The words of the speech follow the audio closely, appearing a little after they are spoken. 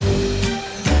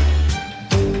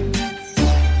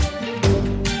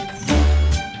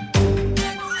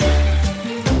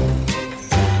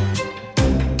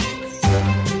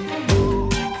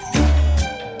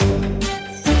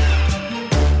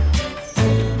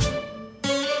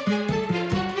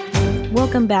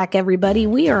Welcome back, everybody.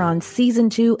 We are on season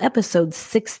 2, episode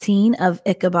 16 of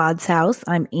Ichabod's House.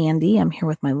 I'm Andy. I'm here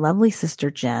with my lovely sister,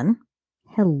 Jen.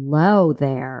 Hello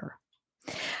there.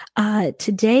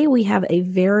 Today, we have a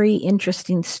very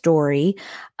interesting story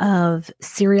of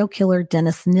serial killer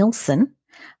Dennis Nilsen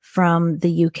from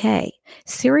the UK.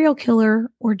 Serial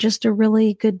killer or just a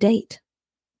really good date?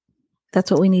 That's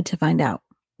what we need to find out.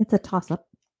 It's a toss-up.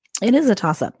 It is a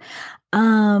toss-up.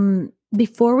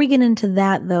 Before we get into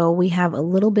that, though, we have a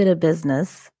little bit of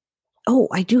business. Oh,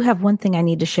 I do have one thing I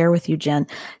need to share with you, Jen.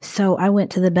 So I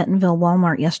went to the Bentonville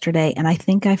Walmart yesterday, and I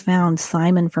think I found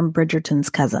Simon from Bridgerton's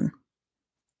cousin.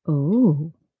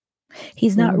 Oh.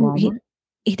 He's not,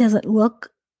 he doesn't look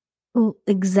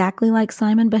exactly like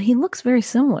Simon, but he looks very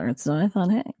similar. So I thought,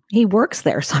 hey, he works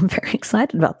there, so I'm very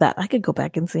excited about that. I could go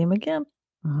back and see him again.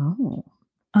 Oh.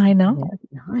 I know.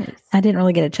 Nice. I didn't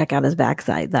really get to check out his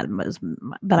backside. But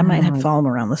I might have to follow him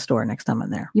around the store next time I'm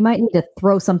there. You might need to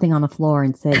throw something on the floor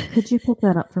and say, could you pick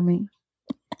that up for me?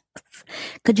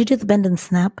 Could you do the bend and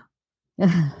snap?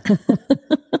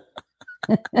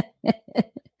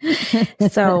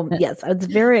 So, yes, I was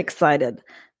very excited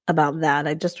about that.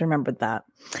 I just remembered that.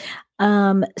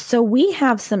 So we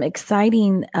have some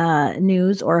exciting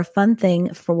news or a fun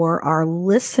thing for our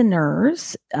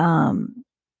listeners.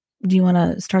 Do you want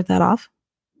to start that off?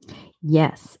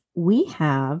 Yes, we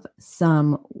have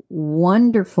some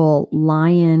wonderful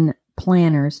Lion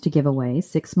planners to give away,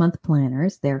 6-month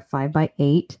planners. They're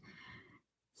 5x8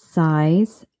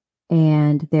 size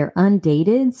and they're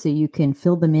undated, so you can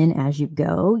fill them in as you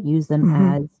go, use them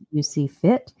as you see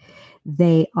fit.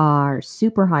 They are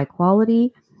super high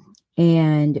quality,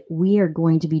 and we are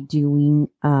going to be doing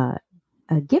a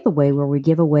giveaway where we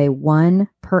give away one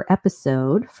per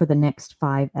episode for the next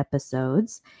 5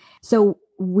 episodes. So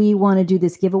we want to do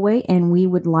this giveaway, and we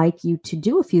would like you to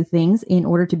do a few things in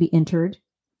order to be entered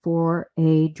for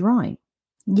a drawing.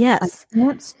 Yes. A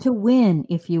chance to win,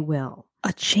 if you will.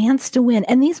 A chance to win.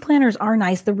 And these planners are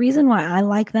nice. The reason why I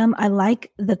like them, I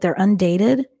like that they're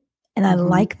undated, and I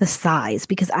like the size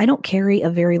because I don't carry a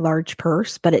very large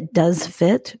purse, but it does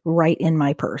fit right in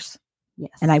my purse.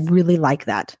 Yes. And I really like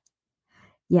that.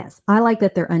 Yes, I like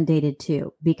that they're undated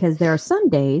too, because there are some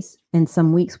days and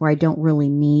some weeks where I don't really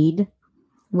need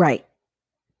a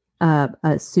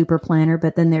super planner,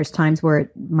 but then there's times where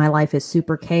my life is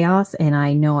super chaos and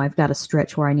I know I've got a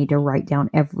stretch where I need to write down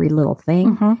every little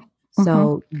thing.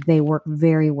 So they work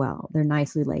very well. They're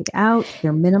nicely laid out.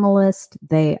 They're minimalist.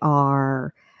 They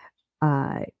are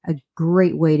a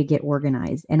great way to get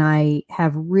organized. And I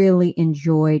have really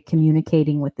enjoyed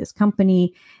communicating with this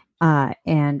company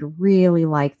and really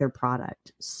like their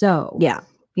product. So yeah,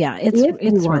 it's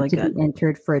really to good. Be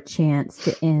entered for a chance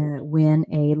to win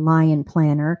a Lion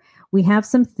planner, we have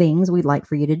some things we'd like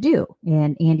for you to do,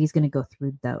 and Andy's going to go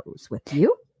through those with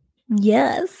you.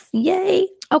 Yes, yay!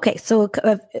 Okay, so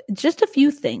just a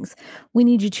few things. We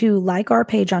need you to like our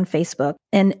page on Facebook,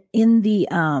 and in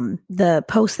the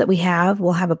post that we have,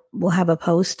 we'll have a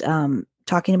post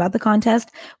talking about the contest.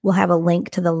 We'll have a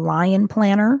link to the Lion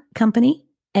Planner company.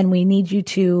 And we need you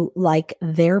to like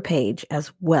their page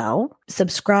as well.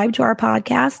 Subscribe to our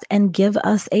podcast and give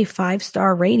us a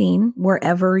 5-star rating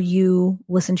wherever you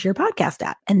listen to your podcast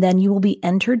at. And then you will be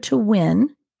entered to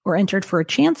win or entered for a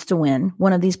chance to win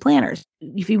one of these planners.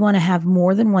 If you want to have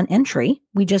more than one entry,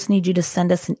 we just need you to send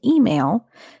us an email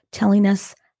telling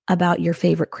us about your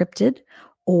favorite cryptid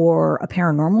or a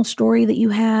paranormal story that you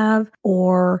have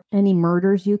or any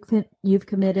murders you've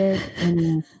committed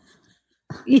and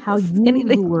how you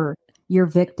lure your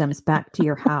victims back to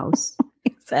your house.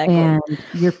 Exactly. And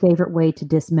your favorite way to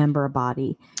dismember a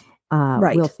body.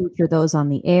 We'll feature those on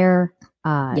the air.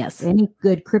 Yes. Any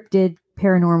good cryptid,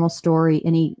 paranormal story,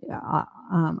 any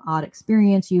odd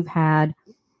experience you've had.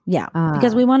 Yeah.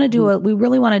 Because we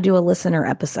really want to do a listener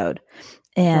episode.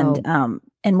 And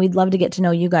we'd love to get to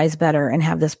know you guys better and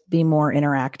have this be more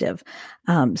interactive.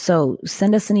 So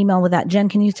send us an email with that. Jen,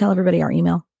 can you tell everybody our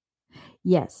email?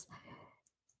 Yes.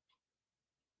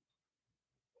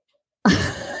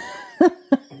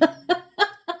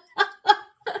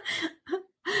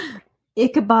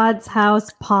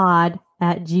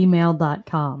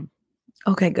 Ichabod'sHousePod@gmail.com.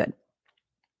 Okay, good.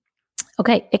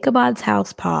 Okay,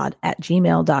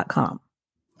 Ichabod'sHousePod@gmail.com.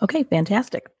 Okay,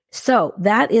 fantastic. So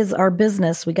that is our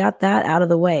business. We got that out of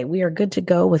the way. We are good to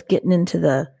go with getting into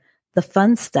the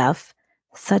fun stuff,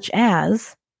 such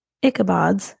as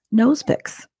Ichabod's nose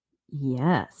picks.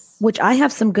 Yes. Which I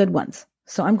have some good ones.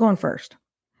 So I'm going first.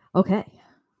 Okay.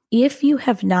 If you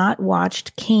have not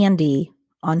watched Candy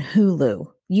on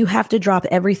Hulu, you have to drop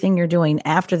everything you're doing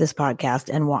after this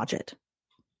podcast and watch it.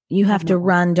 You have to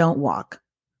run, don't walk,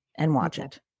 and watch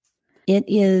it. It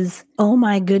is, oh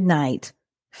my good night,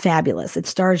 fabulous. It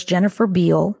stars Jessica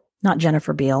Biel.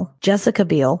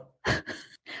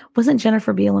 Wasn't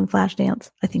Jennifer Biel in Flashdance?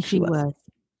 I think she was.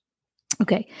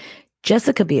 Okay.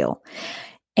 Jessica Biel.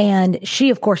 And she,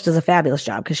 of course, does a fabulous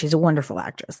job because she's a wonderful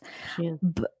actress.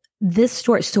 But this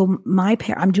story, so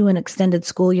I'm doing extended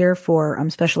school year for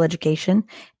special education,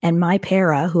 and my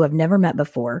para, who I've never met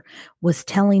before, was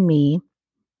telling me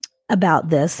about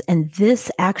this, and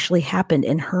this actually happened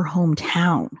in her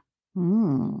hometown.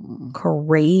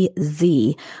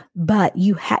 Crazy. But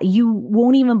you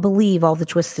won't even believe all the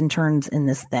twists and turns in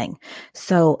this thing.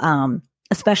 So,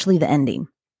 especially the ending.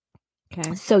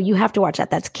 Okay. So you have to watch that.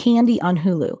 That's Candy on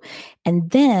Hulu.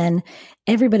 And then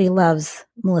everybody loves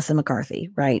Melissa McCarthy,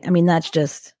 right? I mean, that's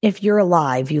just, if you're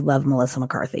alive, you love Melissa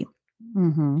McCarthy.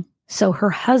 Mm-hmm. So her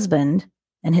husband,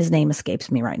 and his name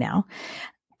escapes me right now,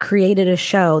 created a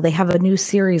show. They have a new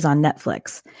series on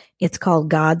Netflix. It's called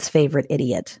God's Favorite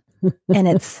Idiot. And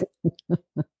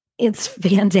it's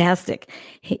fantastic.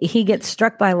 He gets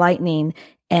struck by lightning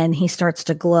and he starts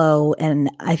to glow.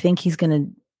 And I think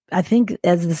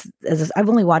as I've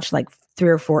only watched like 3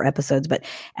 or 4 episodes, but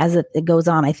as it goes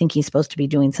on, I think he's supposed to be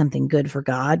doing something good for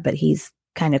God, but he's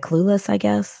kind of clueless, I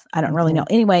guess. I don't really know.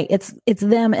 Anyway, it's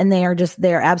them, and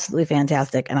they're absolutely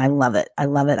fantastic. And I love it. I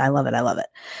love it. I love it. I love it.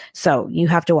 So you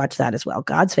have to watch that as well.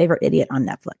 God's Favorite Idiot on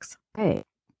Netflix. Hey,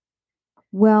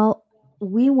 well,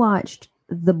 we watched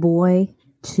The Boy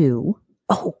 2.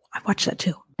 Oh, I watched that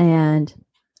too. And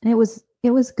it was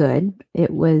good.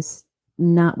 It was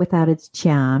not without its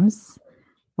charms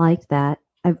like that.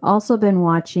 I've also been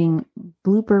watching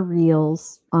blooper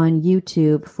reels on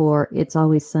YouTube for It's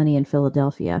Always Sunny in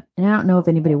Philadelphia. And I don't know if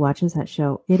anybody watches that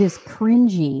show. It is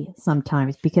cringy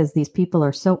sometimes because these people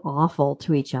are so awful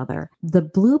to each other. The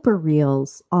blooper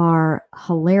reels are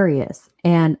hilarious.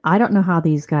 And I don't know how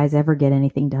these guys ever get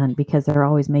anything done because they're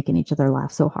always making each other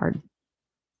laugh so hard.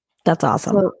 That's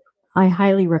awesome. So I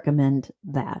highly recommend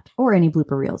that, or any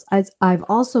blooper reels. I've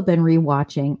also been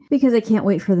rewatching, because I can't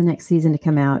wait for the next season to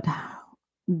come out,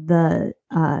 the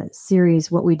series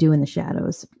What We Do in the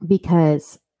Shadows,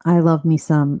 because I love me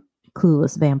some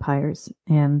clueless vampires,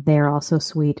 and they're also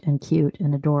sweet and cute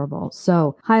and adorable.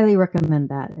 So highly recommend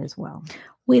that as well.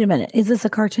 Wait a minute. Is this a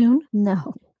cartoon?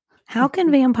 No. How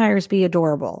can vampires be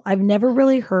adorable? I've never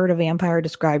really heard a vampire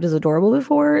described as adorable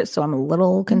before, so I'm a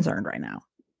little concerned right now.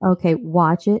 Okay,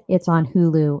 watch it. It's on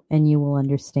Hulu, and you will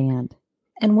understand.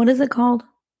 And what is it called?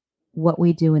 What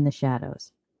We Do in the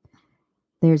Shadows.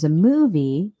 There's a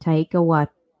movie, Taika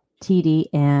Waititi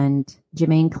and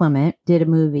Jermaine Clement did a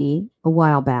movie a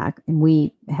while back, and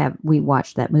we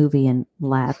watched that movie and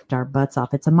laughed our butts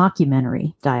off. It's a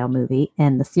mockumentary style movie,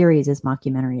 and the series is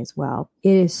mockumentary as well.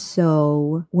 It is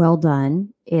so well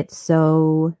done. It's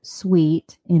so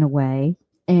sweet in a way,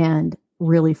 and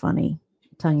really funny,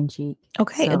 tongue in cheek.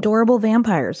 Okay, so. Adorable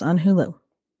Vampires on Hulu.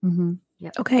 Mm-hmm.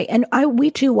 Yep. Okay, and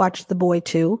we too watched The Boy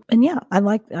 2, and yeah,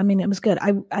 it was good.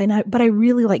 But I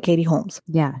really like Katie Holmes.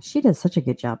 Yeah, she does such a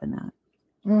good job in that.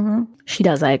 Mm-hmm. She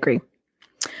does. I agree.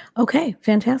 Okay,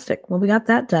 fantastic. Well, we got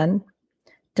that done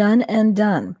and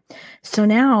done. So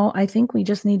now I think we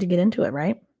just need to get into it,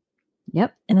 right?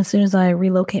 Yep. And as soon as I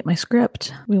relocate my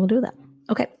script, we will do that.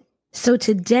 Okay. So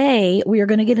today we are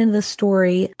going to get into the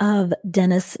story of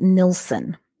Dennis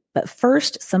Nilsen. But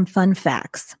first, some fun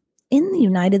facts. In the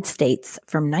United States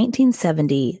from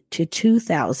 1970 to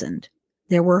 2000,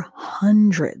 there were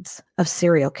hundreds of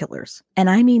serial killers. And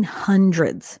I mean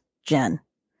hundreds, Jen.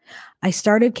 I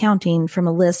started counting from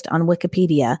a list on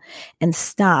Wikipedia and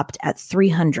stopped at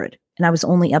 300. And I was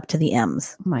only up to the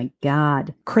M's. Oh my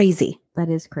God. Crazy. That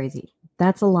is crazy.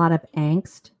 That's a lot of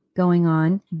angst going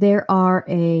on. There are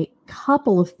a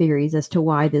couple of theories as to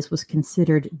why this was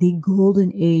considered the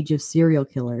golden age of serial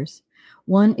killers.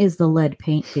 One is the lead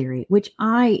paint theory, which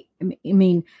I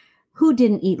mean, who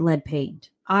didn't eat lead paint?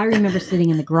 I remember sitting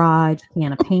in the garage,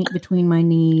 can of paint between my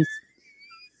knees,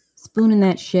 spooning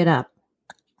that shit up,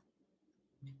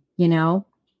 you know?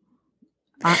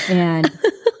 And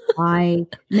I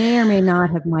may or may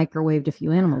not have microwaved a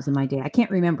few animals in my day. I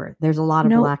can't remember. There's a lot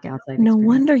of blackouts. No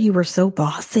wonder you were so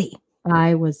bossy.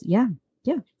 I was, yeah,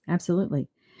 absolutely.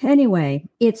 Anyway,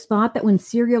 it's thought that when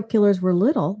serial killers were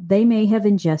little, they may have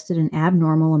ingested an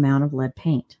abnormal amount of lead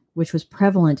paint, which was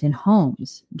prevalent in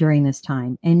homes during this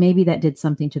time. And maybe that did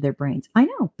something to their brains. I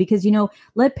know, because,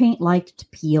 lead paint liked to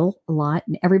peel a lot,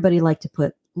 and everybody liked to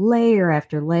put layer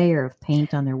after layer of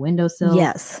paint on their windowsills.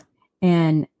 Yes.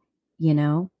 And,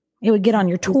 it would get on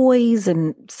your toys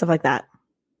and stuff like that.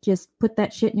 Just put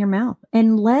that shit in your mouth.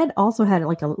 And lead also had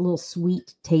like a little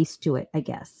sweet taste to it, I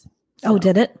guess. So. Oh,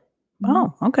 did it?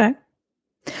 Oh, okay.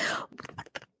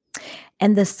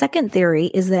 And the second theory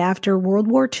is that after World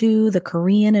War II, the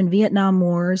Korean and Vietnam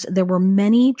Wars, there were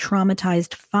many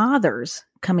traumatized fathers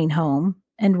coming home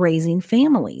and raising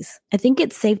families. I think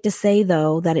it's safe to say,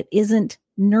 though, that it isn't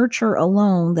nurture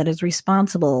alone that is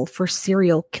responsible for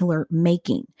serial killer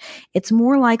making. It's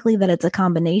more likely that it's a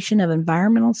combination of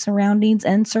environmental surroundings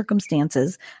and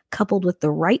circumstances coupled with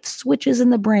the right switches in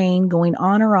the brain going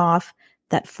on or off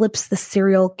that flips the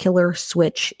serial killer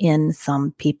switch in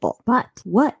some people. But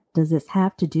what does this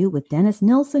have to do with Dennis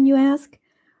Nilsen, you ask?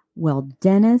 Well,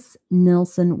 Dennis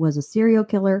Nilsen was a serial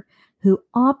killer who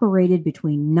operated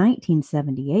between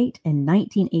 1978 and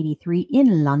 1983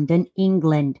 in London,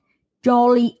 England.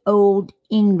 Jolly old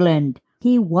England.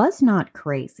 He was not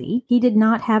crazy. He did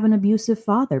not have an abusive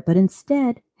father, but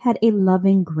instead had a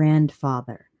loving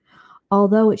grandfather.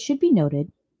 Although it should be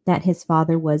noted that his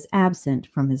father was absent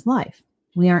from his life.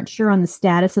 We aren't sure on the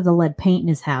status of the lead paint in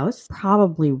his house.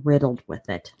 Probably riddled with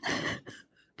it.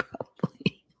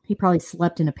 He probably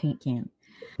slept in a paint can.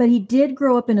 But he did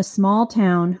grow up in a small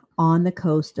town on the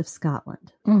coast of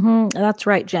Scotland. That's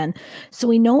right, Jen. So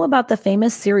we know about the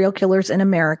famous serial killers in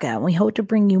America, and we hope to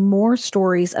bring you more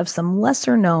stories of some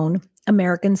lesser known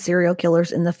American serial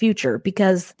killers in the future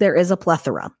because there is a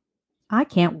plethora. I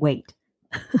can't wait.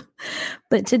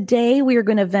 But today we are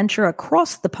going to venture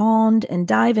across the pond and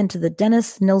dive into the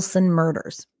Dennis Nilsen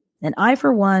murders. And I,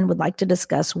 for one, would like to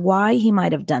discuss why he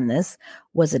might have done this.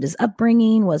 Was it his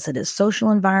upbringing? Was it his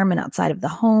social environment outside of the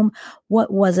home?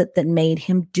 What was it that made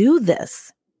him do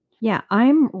this? Yeah,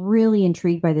 I'm really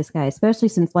intrigued by this guy, especially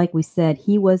since, like we said,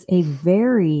 he was a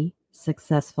very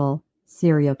successful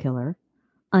serial killer.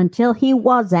 Until he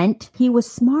wasn't. He was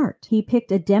smart. He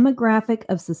picked a demographic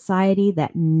of society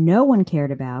that no one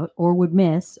cared about or would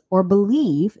miss or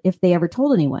believe if they ever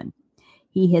told anyone.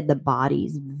 He hid the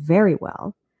bodies very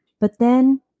well. But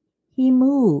then he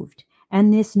moved,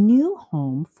 and this new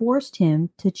home forced him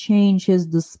to change his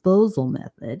disposal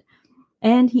method.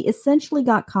 And he essentially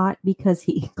got caught because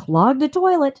he clogged a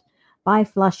toilet by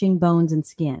flushing bones and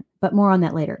skin. But more on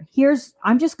that later.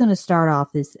 I'm just going to start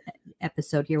off this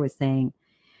episode here with saying,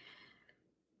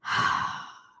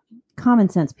 common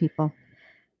sense, people.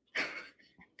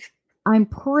 I'm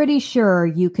pretty sure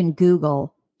you can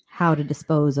Google how to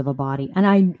dispose of a body.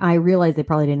 And I realize they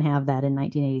probably didn't have that in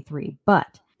 1983.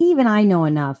 But even I know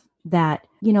enough that,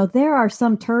 there are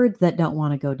some turds that don't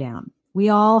want to go down. We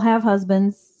all have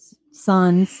husbands,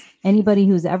 sons, anybody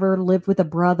who's ever lived with a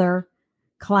brother,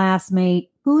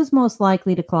 classmate. Who's most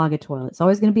likely to clog a toilet? It's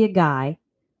always going to be a guy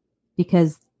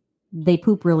because they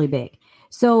poop really big.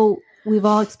 So we've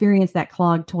all experienced that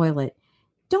clogged toilet.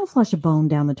 Don't flush a bone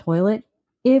down the toilet.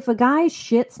 If a guy's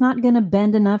shit's not going to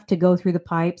bend enough to go through the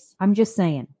pipes, I'm just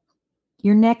saying,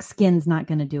 your neck skin's not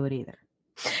going to do it either.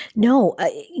 No,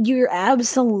 you're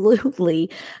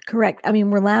absolutely correct. I mean,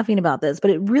 we're laughing about this,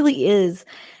 but it really is.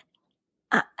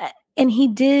 And he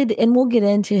did, and we'll get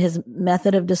into his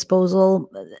method of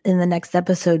disposal in the next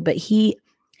episode, but he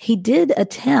did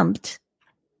attempt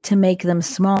to make them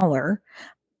smaller.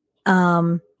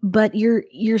 But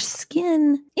your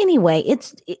skin, anyway,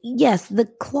 yes, the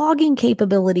clogging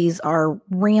capabilities are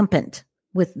rampant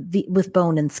with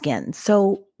bone and skin.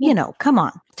 So, come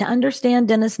on. To understand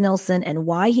Dennis Nilsen and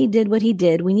why he did what he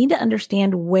did, we need to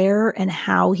understand where and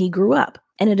how he grew up.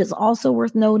 And it is also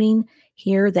worth noting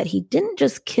here that he didn't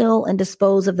just kill and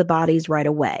dispose of the bodies right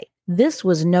away. This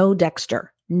was no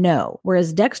Dexter. No.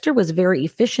 Whereas Dexter was very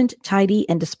efficient, tidy,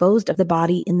 and disposed of the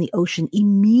body in the ocean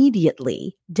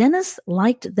immediately, Dennis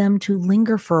liked them to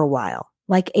linger for a while,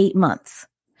 like 8 months.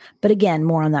 But again,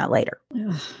 more on that later.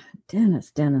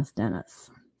 Dennis.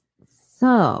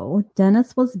 So,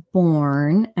 Dennis was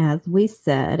born, as we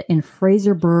said, in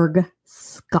Fraserburgh,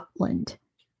 Scotland.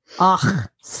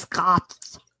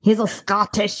 Scots. He's a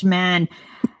Scottish man.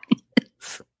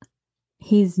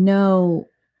 He's no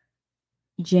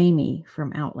Jamie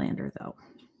from Outlander, though.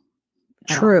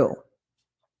 True.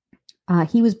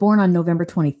 He was born on November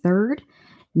 23rd,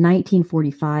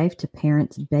 1945, to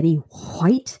parents Betty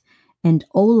White and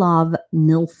Olav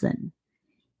Nilsen.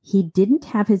 He didn't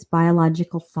have his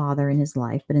biological father in his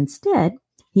life, but instead,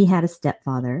 he had a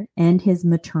stepfather and his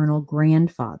maternal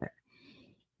grandfather.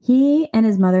 He and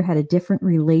his mother had a different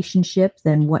relationship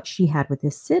than what she had with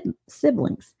his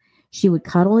siblings. She would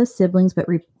cuddle his siblings, but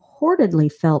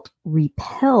reportedly felt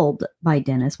repelled by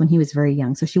Dennis when he was very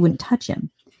young, so she wouldn't touch him.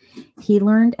 He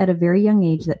learned at a very young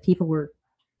age that people were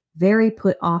very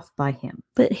put off by him.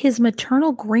 But his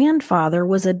maternal grandfather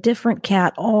was a different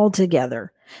cat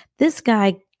altogether. This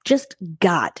guy just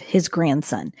got his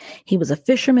grandson. He was a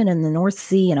fisherman in the North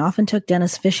Sea and often took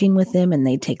Dennis fishing with him, and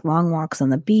they'd take long walks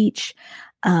on the beach.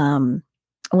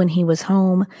 when he was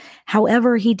home.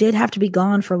 However, he did have to be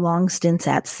gone for long stints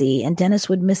at sea, and Dennis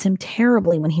would miss him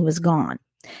terribly when he was gone.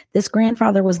 This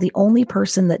grandfather was the only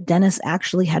person that Dennis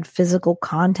actually had physical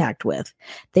contact with.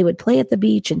 They would play at the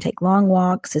beach and take long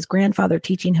walks, his grandfather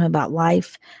teaching him about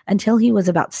life until he was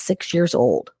about 6 years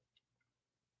old.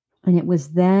 And it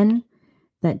was then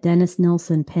that Dennis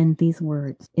Nilsen penned these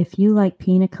words: "If you like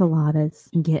pina coladas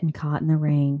and getting caught in the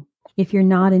rain, if you're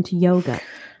not into yoga,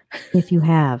 if you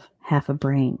have half a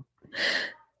brain."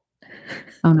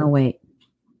 Oh, no, wait.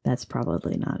 That's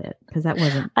probably not it, because that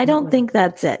wasn't. I don't think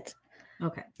that's it.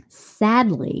 Okay.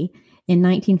 Sadly, in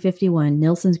 1951,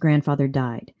 Nilsen's grandfather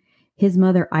died. His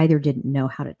mother either didn't know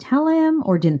how to tell him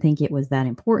or didn't think it was that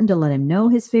important to let him know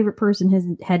his favorite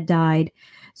person had died.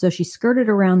 So she skirted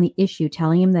around the issue,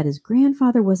 telling him that his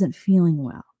grandfather wasn't feeling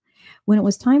well. When it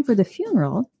was time for the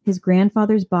funeral, his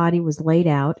grandfather's body was laid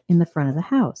out in the front of the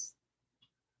house.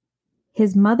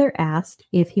 His mother asked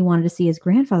if he wanted to see his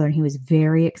grandfather, and he was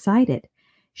very excited.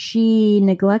 She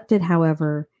neglected,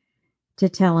 however, to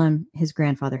tell him his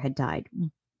grandfather had died.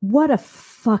 What a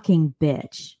fucking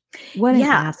bitch. What an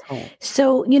asshole.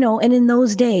 So, and in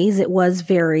those days, it was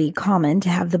very common to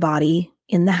have the body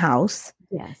in the house.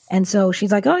 Yes. And so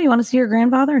she's like, "Oh, you want to see your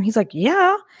grandfather?" And he's like,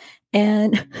 "Yeah."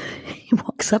 And he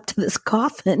walks up to this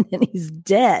coffin and he's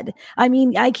dead. I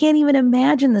mean, I can't even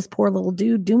imagine this poor little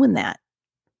dude doing that.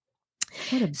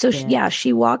 So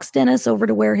she walks Dennis over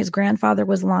to where his grandfather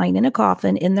was lying in a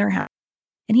coffin in their house.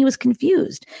 And he was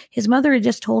confused. His mother had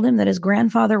just told him that his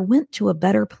grandfather went to a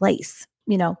better place.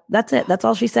 That's it. That's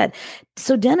all she said.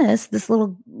 So Dennis, this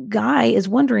little guy, is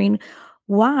wondering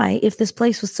why, if this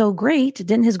place was so great,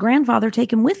 didn't his grandfather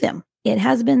take him with him? It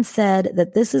has been said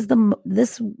that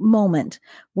this moment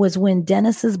was when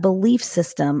Dennis's belief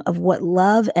system of what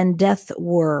love and death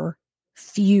were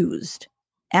fused.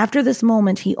 After this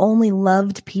moment, he only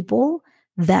loved people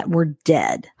that were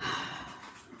dead.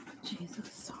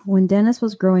 Jesus. When Dennis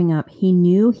was growing up, he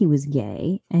knew he was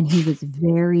gay, and he was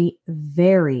very,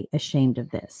 very ashamed of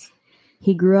this.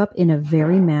 He grew up in a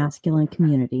very masculine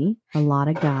community. A lot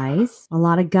of guys,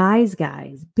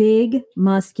 big,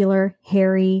 muscular,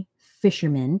 hairy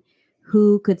fishermen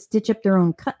who could stitch up their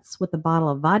own cuts with a bottle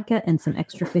of vodka and some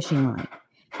extra fishing line.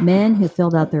 Men who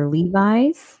filled out their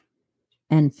Levi's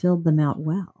and filled them out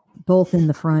well, both in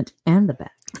the front and the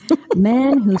back.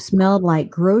 Men who smelled like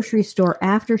grocery store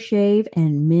aftershave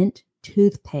and mint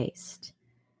toothpaste.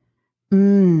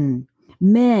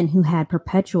 Men who had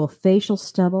perpetual facial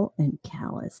stubble and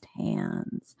calloused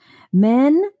hands.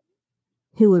 Men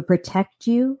who would protect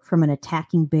you from an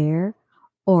attacking bear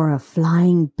or a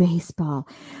flying baseball.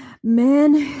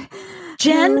 Men.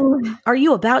 Jen, are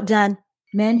you about done?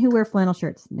 Men who wear flannel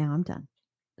shirts. Now I'm done.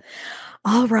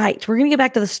 All right. We're going to get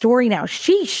back to the story now.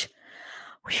 Sheesh.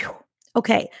 Whew.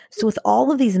 Okay. So with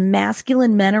all of these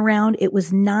masculine men around, it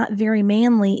was not very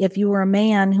manly if you were a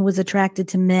man who was attracted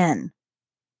to men.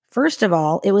 First of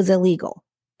all, it was illegal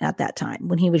at that time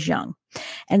when he was young.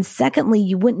 And secondly,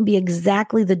 you wouldn't be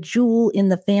exactly the jewel in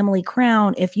the family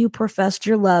crown if you professed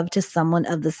your love to someone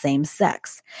of the same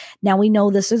sex. Now, we know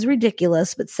this is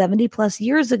ridiculous, but 70 plus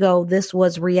years ago, this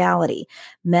was reality.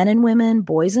 Men and women,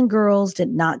 boys and girls did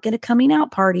not get a coming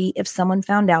out party if someone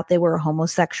found out they were a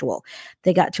homosexual.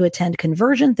 They got to attend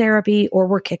conversion therapy or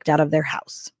were kicked out of their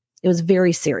house. It was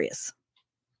very serious.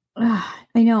 I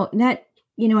know that,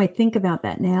 I think about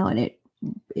that now, and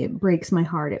it breaks my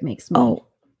heart. It makes me. Oh,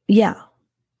 yeah.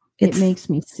 It makes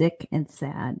me sick and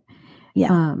sad.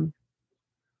 Yeah.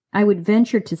 I would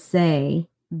venture to say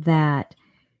that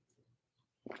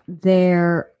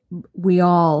we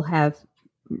all have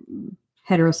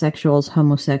heterosexuals,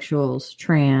 homosexuals,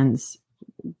 trans,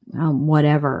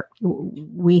 whatever.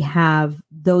 We have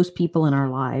those people in our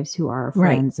lives who are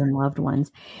friends and loved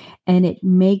ones. And it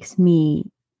makes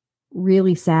me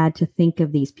really sad to think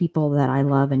of these people that I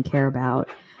love and care about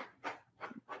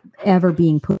ever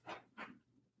being put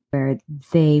where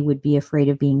they would be afraid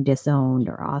of being disowned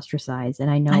or ostracized.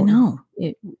 And I know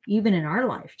it, even in our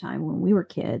lifetime when we were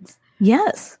kids,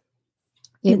 yes,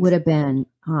 it would have been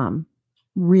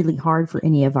really hard for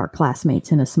any of our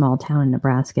classmates in a small town in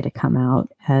Nebraska to come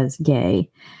out as gay.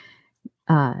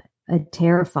 A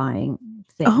terrifying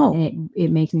thing. Oh. And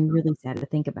it makes me really sad to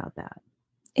think about that.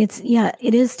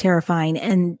 It is terrifying.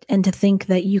 And to think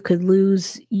that you could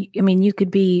lose, you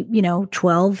could be,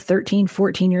 12, 13,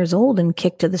 14 years old and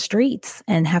kicked to the streets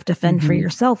and have to fend for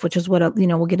yourself, which is what,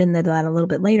 we'll get into that a little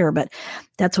bit later, but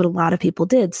that's what a lot of people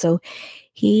did. So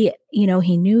he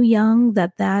knew young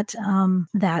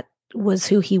that was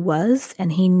who he was,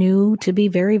 and he knew to be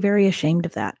very, very ashamed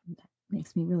of that.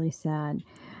 Makes me really sad.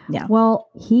 Yeah. Well,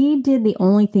 he did the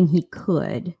only thing he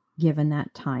could given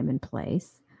that time and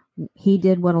place. He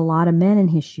did what a lot of men in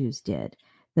his shoes did,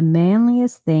 the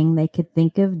manliest thing they could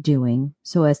think of doing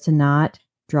so as to not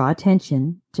draw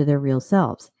attention to their real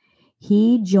selves.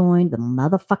 He joined the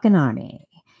motherfucking army.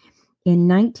 In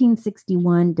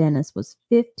 1961, Dennis was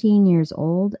 15 years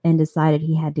old and decided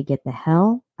he had to get the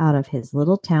hell out of his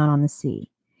little town on the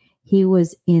sea. He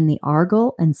was in the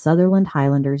Argyll and Sutherland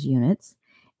Highlanders units.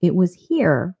 It was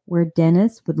here where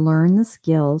Dennis would learn the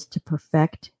skills to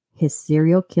perfect his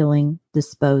serial killing,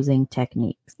 disposing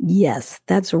techniques. Yes,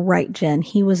 that's right, Jen.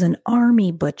 He was an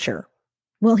army butcher.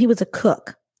 Well, he was a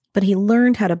cook, but he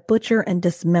learned how to butcher and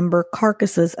dismember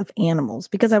carcasses of animals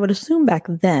because I would assume back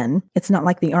then, it's not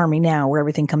like the army now where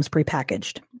everything comes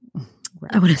prepackaged.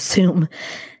 Right. I would assume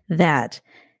that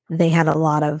they had a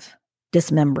lot of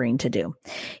dismembering to do.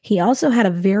 He also had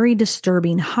a very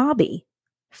disturbing hobby,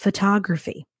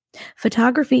 photography.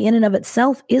 Photography in and of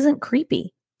itself isn't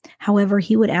creepy. However,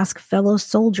 he would ask fellow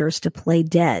soldiers to play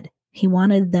dead. He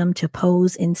wanted them to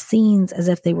pose in scenes as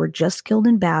if they were just killed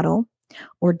in battle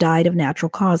or died of natural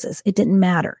causes. It didn't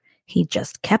matter. He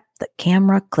just kept the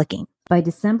camera clicking. By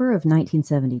December of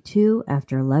 1972,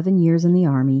 after 11 years in the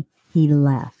army, he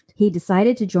left. He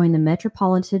decided to join the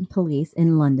Metropolitan Police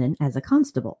in London as a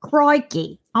constable.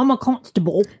 Crikey, I'm a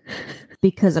constable.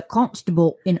 Because a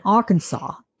constable in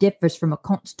Arkansas differs from a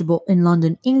constable in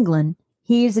London, England.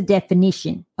 Here's a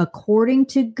definition. According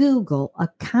to Google, a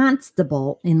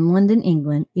constable in London,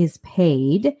 England is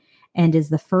paid and is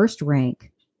the first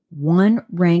rank, 1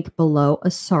 rank below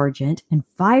a sergeant and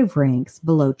 5 ranks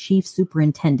below chief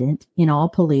superintendent in all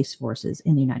police forces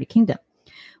in the United Kingdom.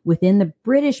 Within the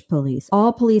British police,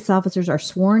 all police officers are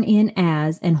sworn in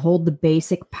as and hold the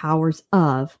basic powers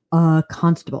of a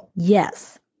constable.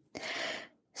 Yes.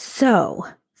 So,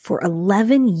 for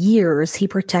 11 years, he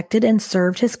protected and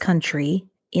served his country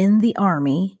in the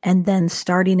army, and then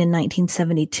starting in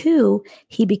 1972,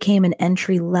 he became an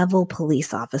entry-level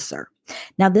police officer.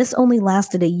 Now, this only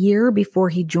lasted a year before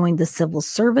he joined the civil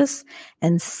service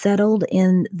and settled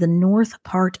in the north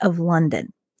part of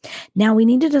London. Now, we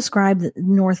need to describe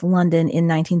North London in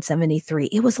 1973.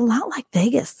 It was a lot like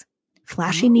Vegas.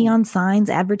 Flashy neon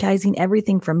signs advertising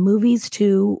everything from movies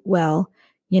to, well,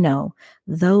 you know,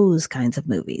 those kinds of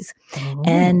movies. Oh.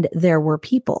 And there were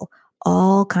people,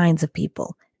 all kinds of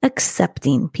people,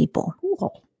 accepting people.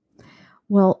 Cool.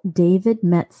 Well, David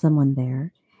met someone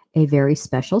there, a very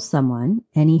special someone,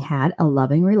 and he had a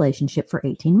loving relationship for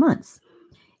 18 months.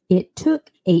 It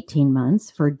took 18 months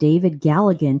for David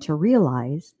Galligan to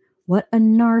realize what a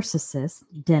narcissist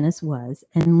Dennis was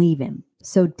and leave him.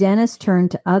 So Dennis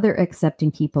turned to other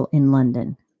accepting people in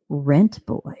London, rent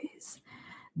boys.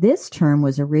 This term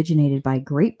was originated by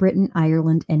Great Britain,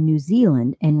 Ireland, and New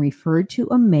Zealand and referred to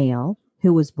a male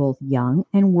who was both young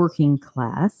and working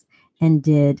class and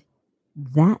did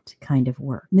that kind of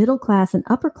work. Middle class and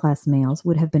upper class males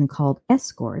would have been called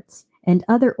escorts, and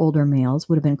other older males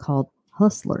would have been called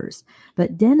hustlers.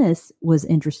 But Dennis was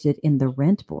interested in the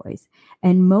rent boys,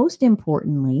 and most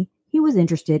importantly, he was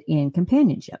interested in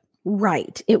companionship.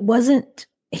 Right. He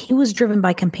was driven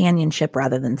by companionship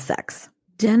rather than sex.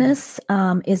 Dennis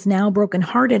is now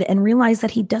brokenhearted and realized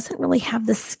that he doesn't really have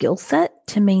the skill set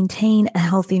to maintain a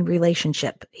healthy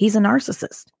relationship. He's a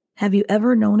narcissist. Have you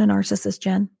ever known a narcissist,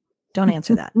 Jen? Don't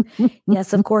answer that.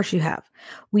 Yes, of course you have.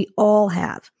 We all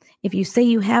have. If you say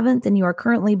you haven't, then you are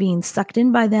currently being sucked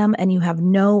in by them and you have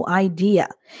no idea,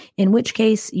 in which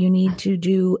case you need to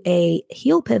do a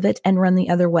heel pivot and run the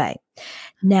other way.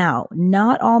 Now,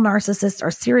 not all narcissists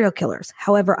are serial killers.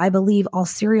 However, I believe all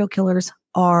serial killers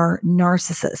are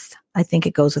narcissists. I think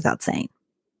it goes without saying.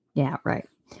 Yeah, right.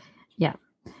 Yeah.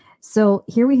 So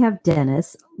here we have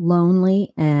Dennis,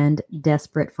 lonely and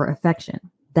desperate for affection.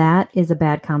 That is a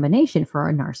bad combination for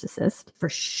a narcissist, for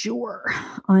sure.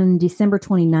 On December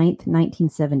 29th,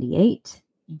 1978,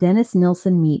 Dennis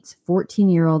Nilsen meets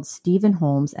 14-year-old Stephen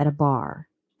Holmes at a bar,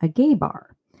 a gay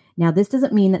bar. Now, this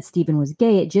doesn't mean that Stephen was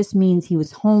gay. It just means he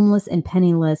was homeless and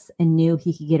penniless and knew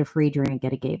he could get a free drink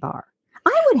at a gay bar.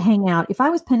 I would hang out, if I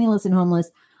was penniless and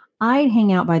homeless, I'd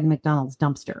hang out by the McDonald's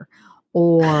dumpster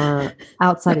or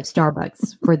outside of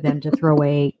Starbucks for them to throw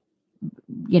away,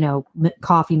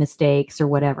 coffee mistakes or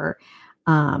whatever.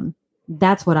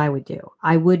 That's what I would do.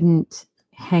 I wouldn't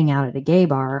hang out at a gay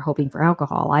bar hoping for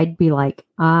alcohol. I'd be like,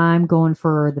 I'm going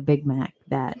for the Big Mac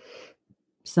that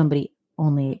somebody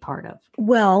only ate part of.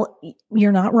 Well,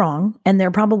 you're not wrong. And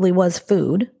there probably was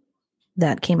food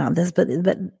that came out of this, but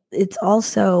it's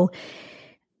also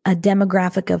a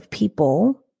demographic of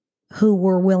people who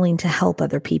were willing to help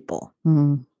other people.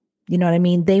 Mm. You know what I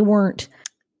mean? They weren't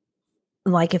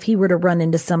like, if he were to run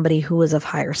into somebody who was of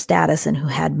higher status and who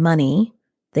had money,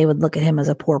 they would look at him as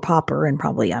a poor pauper and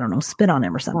probably, I don't know, spit on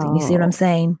him or something. You see what I'm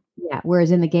saying? Yeah.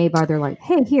 Whereas in the gay bar, they're like,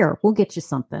 hey, here, we'll get you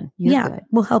something. You're good.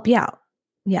 We'll help you out.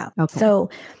 Yeah. Okay. So,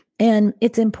 and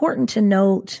it's important to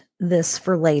note this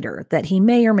for later, that he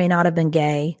may or may not have been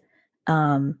gay,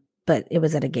 but it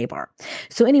was at a gay bar.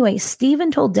 So anyway,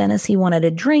 Stephen told Dennis he wanted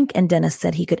a drink, and Dennis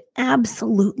said he could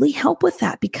absolutely help with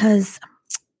that because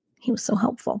he was so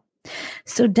helpful.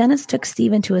 So Dennis took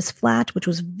Stephen to his flat, which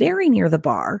was very near the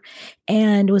bar,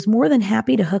 and was more than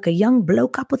happy to hook a young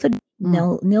bloke up with a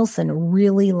Nilsson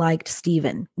really liked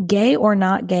Stephen. Gay or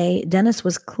not gay, Dennis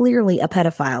was clearly a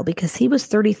pedophile because he was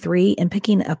 33 and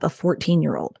picking up a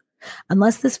 14-year-old.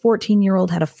 Unless this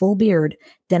 14-year-old had a full beard,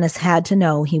 Dennis had to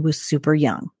know he was super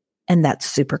young. And that's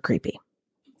super creepy.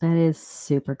 That is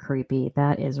super creepy.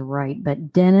 That is right.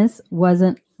 But Dennis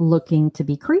wasn't looking to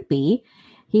be creepy.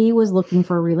 He was looking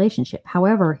for a relationship.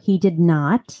 However, he did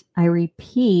not, I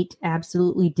repeat,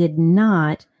 absolutely did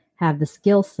not have the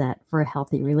skill set for a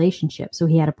healthy relationship. So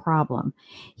he had a problem.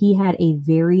 He had a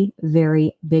very,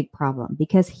 very big problem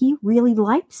because he really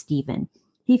liked Stephen.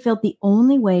 He felt the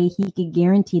only way he could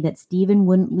guarantee that Stephen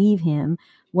wouldn't leave him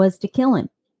was to kill him.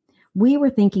 We were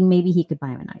thinking maybe he could buy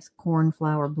him a nice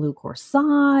cornflower blue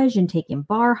corsage and take him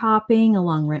bar hopping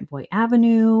along Rentboy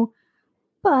Avenue.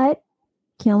 But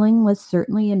killing was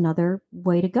certainly another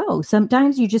way to go.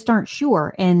 Sometimes you just aren't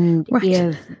sure. And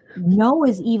if no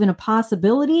is even a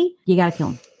possibility, you got to kill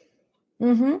him.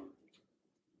 Mm-hmm.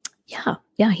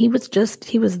 Yeah. He was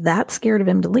that scared of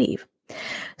him to leave.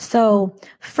 So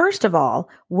first of all,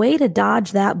 way to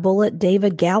dodge that bullet,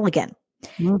 David Galligan.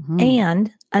 Mm-hmm.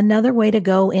 And another way to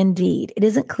go indeed. It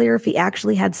isn't clear if he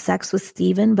actually had sex with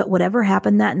Stephen, but whatever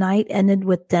happened that night ended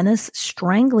with Dennis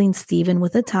strangling Stephen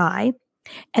with a tie.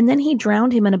 And then he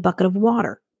drowned him in a bucket of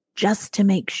water just to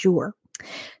make sure.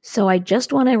 So I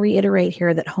just want to reiterate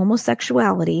here that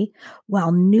homosexuality,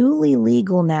 while newly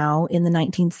legal now in the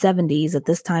 1970s at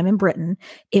this time in Britain,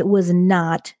 it was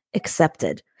not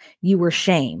accepted. You were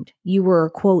shamed. You were,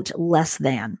 quote, less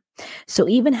than. So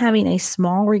even having a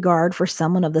small regard for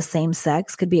someone of the same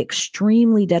sex could be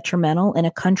extremely detrimental in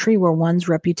a country where one's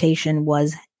reputation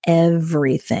was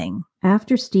everything.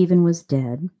 After Stephen was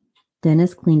dead,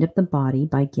 Dennis cleaned up the body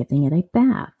by giving it a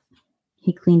bath.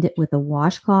 He cleaned it with a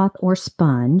washcloth or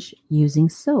sponge using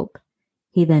soap.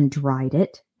 He then dried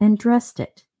it and dressed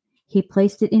it. He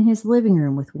placed it in his living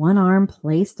room with one arm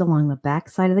placed along the back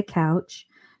side of the couch.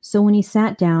 So when he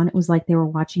sat down, it was like they were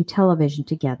watching television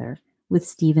together with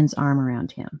Stephen's arm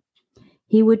around him.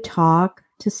 He would talk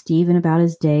to Stephen about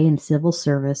his day in civil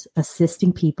service,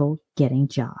 assisting people getting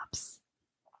jobs.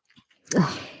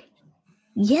 Ugh.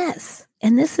 Yes.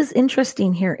 And this is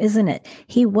interesting here, isn't it?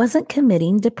 He wasn't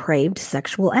committing depraved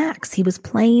sexual acts. He was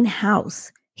playing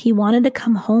house. He wanted to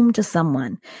come home to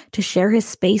someone, to share his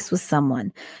space with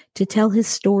someone, to tell his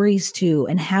stories to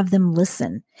and have them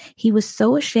listen. He was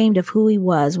so ashamed of who he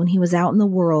was when he was out in the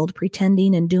world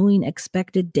pretending and doing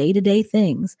expected day-to-day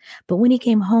things. But when he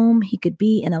came home, he could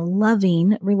be in a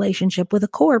loving relationship with a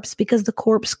corpse because the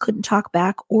corpse couldn't talk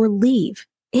back or leave.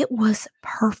 It was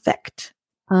perfect.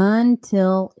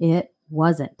 Until it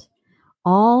wasn't.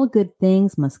 All good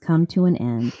things must come to an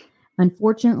end.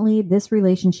 Unfortunately, this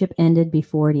relationship ended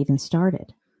before it even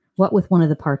started. What with one of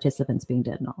the participants being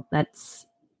dead and all. That's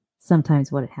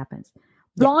sometimes what it happens.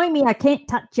 Yeah. Blimey, I can't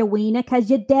touch your wiener because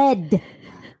you're dead.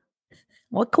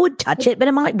 Well, I could touch it, but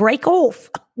it might break off.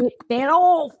 It fell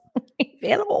off. It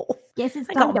fell off. Guess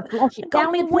it's time to flush it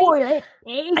down the toilet.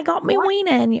 I got me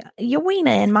wiener and your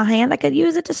wiener in my hand. I could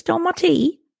use it to store my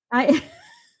tea.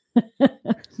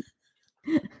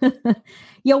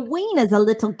 Your wiener's a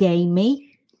little gamey.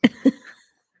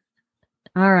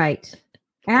 All right.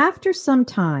 After some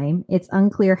time, it's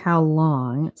unclear how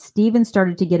long, Stephen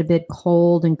started to get a bit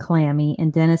cold and clammy,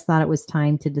 and Dennis thought it was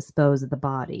time to dispose of the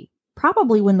body.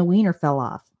 Probably when the wiener fell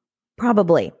off.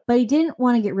 Probably. But he didn't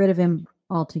want to get rid of him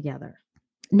altogether.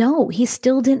 No, he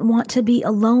still didn't want to be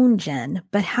alone, Jen.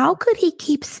 But how could he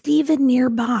keep Stephen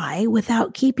nearby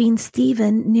without keeping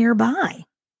Stephen nearby?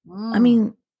 I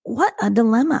mean, what a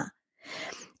dilemma.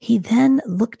 He then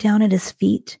looked down at his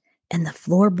feet and the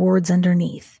floorboards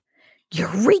underneath.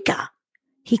 Eureka!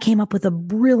 He came up with a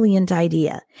brilliant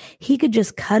idea. He could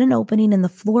just cut an opening in the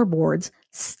floorboards,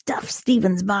 stuff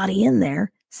Stephen's body in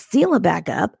there, seal it back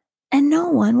up, and no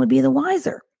one would be the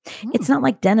wiser. It's not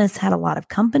like Dennis had a lot of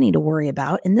company to worry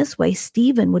about. In this way,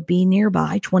 Stephen would be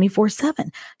nearby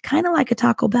 24/7, kind of like a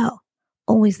Taco Bell,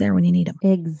 always there when you need him.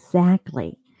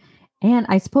 Exactly. And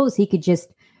I suppose he could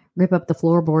just rip up the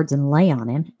floorboards and lay on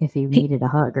him if he needed a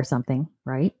hug or something,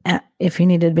 right? If he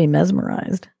needed to be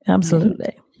mesmerized.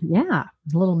 Absolutely. Yeah.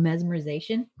 A little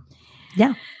mesmerization.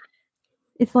 Yeah.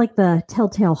 It's like the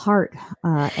Telltale Heart,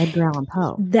 Edgar Allan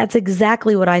Poe. That's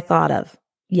exactly what I thought of.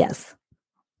 Yes.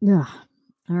 Ugh.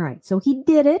 All right. So he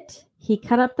did it. He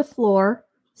cut up the floor,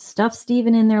 stuffed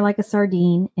Stephen in there like a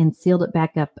sardine, and sealed it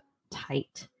back up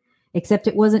tight. Except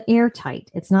it wasn't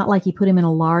airtight. It's not like he put him in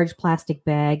a large plastic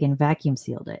bag and vacuum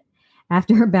sealed it.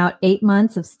 After about 8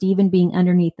 months of Stephen being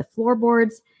underneath the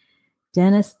floorboards,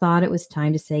 Dennis thought it was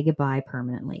time to say goodbye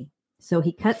permanently. So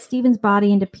he cut Stephen's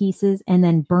body into pieces and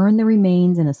then burned the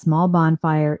remains in a small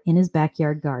bonfire in his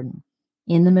backyard garden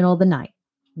in the middle of the night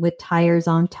with tires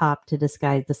on top to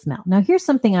disguise the smell. Now, here's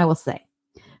something I will say.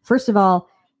 First of all,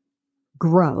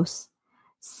 gross.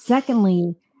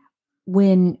 Secondly,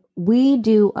 when we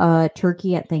do a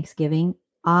turkey at Thanksgiving,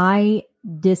 I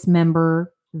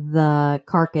dismember the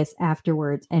carcass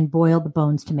afterwards and boil the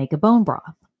bones to make a bone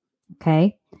broth.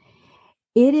 Okay.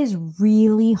 It is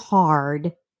really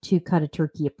hard to cut a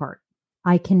turkey apart.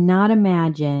 I cannot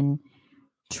imagine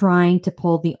trying to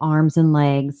pull the arms and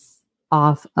legs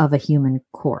off of a human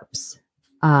corpse.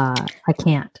 I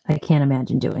can't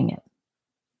imagine doing it.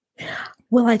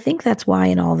 Well, I think that's why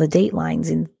in all the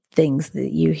datelines and things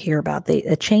that you hear about,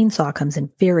 a chainsaw comes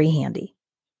in very handy.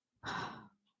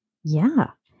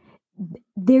 Yeah.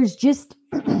 There's just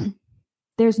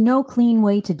there's no clean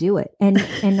way to do it. And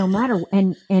no matter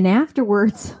and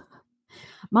afterwards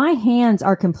my hands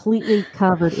are completely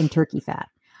covered in turkey fat.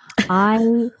 I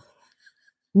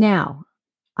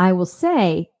will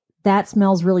say that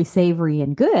smells really savory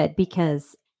and good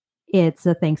because it's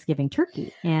a Thanksgiving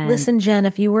turkey. And listen, Jen,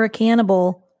 if you were a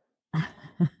cannibal,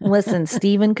 listen,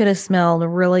 Stephen could have smelled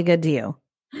really good to you.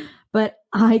 But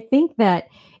I think that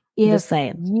if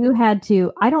you had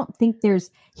to, I don't think here's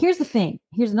the thing.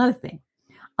 Here's another thing.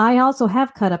 I also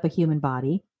have cut up a human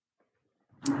body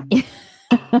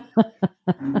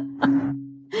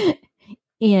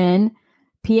in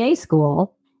PA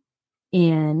school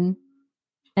in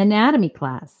anatomy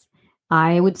class.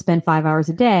 I would spend 5 hours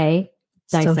a day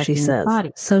dissecting the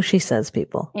body. So she says,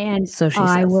 people. And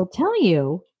I will tell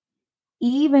you,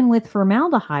 even with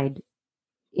formaldehyde,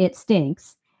 it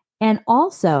stinks. And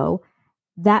also,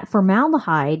 that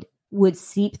formaldehyde would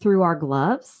seep through our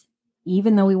gloves,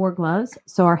 even though we wore gloves.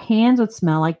 So our hands would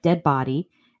smell like dead body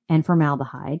and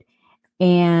formaldehyde.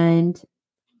 And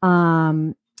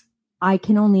I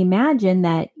can only imagine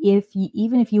that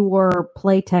even if you wore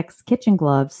Playtex kitchen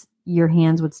gloves, your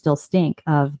hands would still stink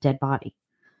of dead body.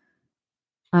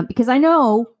 Because I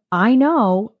know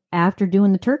after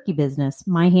doing the turkey business,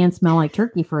 my hands smell like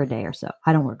turkey for a day or so.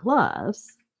 I don't wear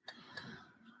gloves.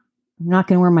 I'm not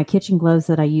going to wear my kitchen gloves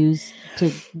that I use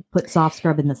to put soft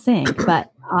scrub in the sink,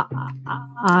 but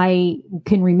I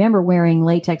can remember wearing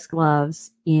latex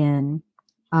gloves in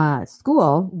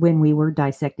school when we were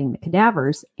dissecting the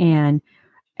cadavers. And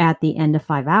at the end of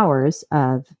 5 hours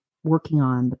of working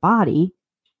on the body,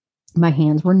 my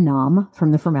hands were numb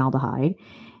from the formaldehyde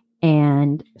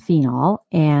and phenol,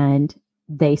 and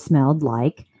they smelled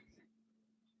like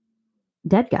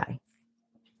dead guy.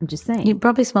 I'm just saying. You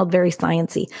probably smelled very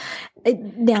sciencey.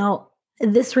 Now,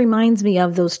 this reminds me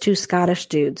of those two Scottish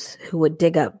dudes who would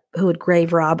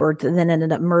grave rob or then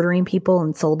ended up murdering people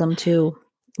and sold them to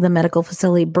the medical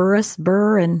facility. Burke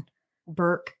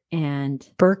and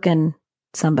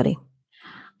somebody.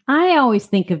 I always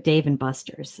think of Dave and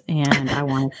Buster's, and I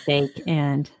want a steak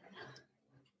and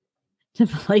to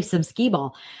play some skee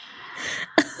ball.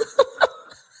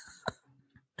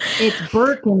 It's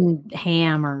Burke and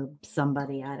Ham or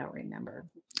somebody. I don't remember.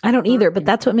 I don't either, but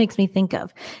that's what makes me think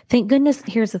of. Thank goodness.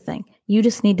 Here's the thing. You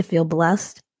just need to feel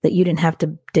blessed that you didn't have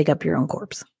to dig up your own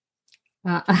corpse.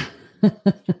 Yes.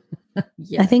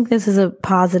 I think this is a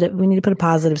positive. We need to put a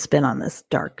positive spin on this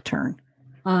dark turn.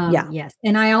 Yes.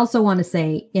 And I also want to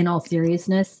say, in all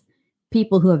seriousness,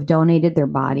 people who have donated their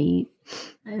body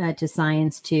to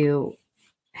science to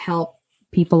help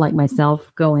people like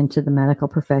myself go into the medical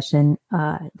profession,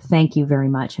 thank you very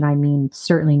much. And I mean,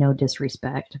 certainly no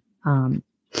disrespect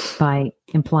by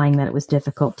implying that it was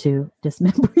difficult to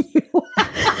dismember you.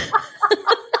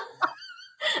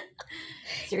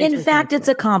 In fact, it's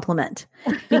a compliment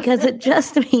because it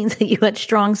just means that you had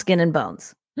strong skin and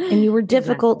bones and you were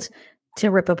difficult to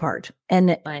rip apart.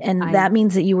 And that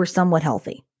means that you were somewhat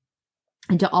healthy.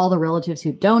 And to all the relatives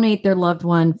who donate their loved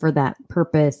one for that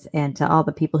purpose, and to all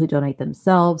the people who donate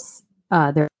themselves,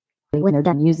 when they're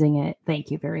done using it,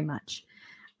 thank you very much.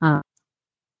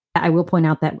 I will point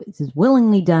out that this is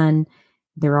willingly done.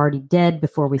 They're already dead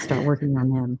before we start working on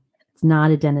them. It's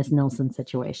not a Dennis Nilsson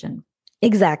situation.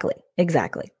 Exactly.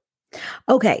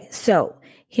 Okay, so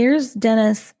here's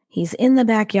Dennis. He's in the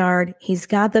backyard. He's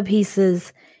got the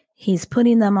pieces. He's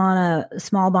putting them on a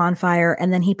small bonfire,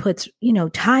 and then he puts,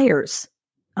 tires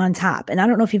on top. And I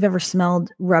don't know if you've ever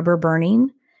smelled rubber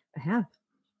burning. I have.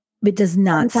 It does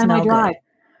not Every time smell I drive.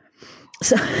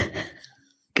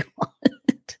 good. So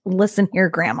listen here,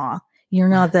 Grandma. You're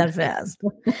not that fast.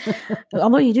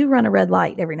 Although you do run a red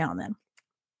light every now and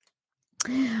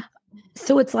then.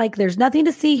 So it's like there's nothing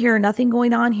to see here, nothing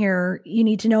going on here you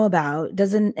need to know about.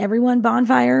 Doesn't everyone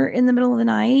bonfire in the middle of the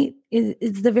night?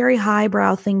 It's the very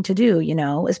highbrow thing to do,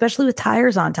 especially with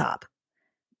tires on top.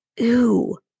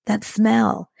 Ooh, that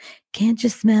smell. Can't you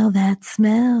smell that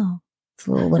smell? It's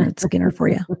a little Leonard Skinner for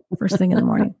you. First thing in the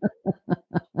morning.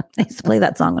 I used to play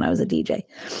that song when I was a DJ.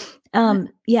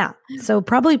 Yeah. So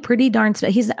probably pretty darn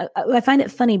I find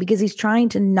it funny because he's trying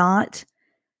to not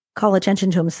call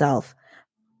attention to himself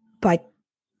by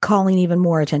calling even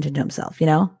more attention to himself,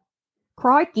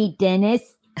 Crikey, Dennis.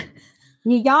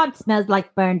 Your yard smells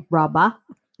like burned rubber.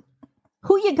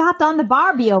 Who you got on the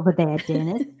Barbie over there,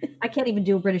 Dennis? I can't even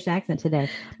do a British accent today.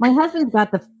 My husband's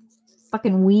got the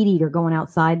fucking weed eater going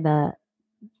outside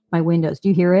my windows. Do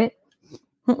you hear it?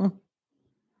 Mm-mm.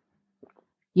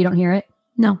 You don't hear it?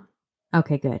 No.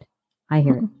 Okay, good. I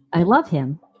hear it. I love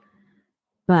him,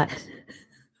 but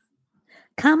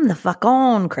come the fuck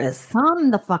on, Chris.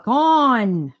 Come the fuck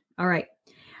on. All right.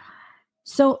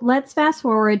 So let's fast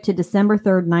forward to December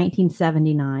 3rd,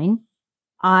 1979.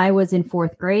 I was in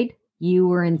 4th grade. You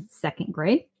were in 2nd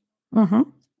grade. Mm-hmm.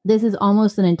 This is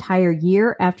almost an entire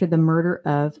year after the murder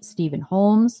of Stephen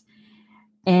Holmes.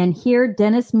 And here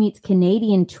Dennis meets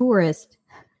Canadian tourist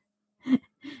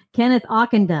Kenneth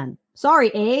Ockenden.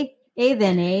 Sorry, Eh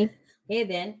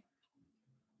then.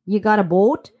 You got a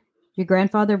boat? Your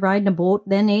grandfather riding a boat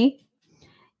then, eh?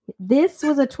 This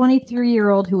was a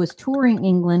 23-year-old who was touring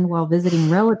England while visiting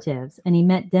relatives, and he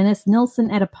met Dennis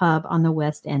Nilsen at a pub on the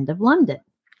West End of London.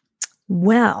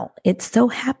 Well, it so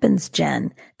happens,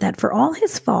 Jen, that for all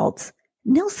his faults,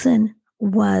 Nilsen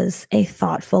was a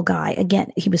thoughtful guy.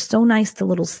 Again, he was so nice to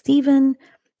little Stephen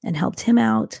and helped him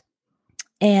out.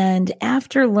 And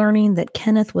after learning that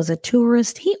Kenneth was a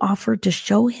tourist, he offered to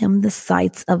show him the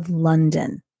sights of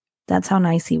London. That's how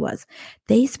nice he was.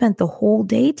 They spent the whole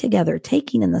day together,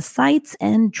 taking in the sights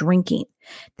and drinking.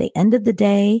 They ended the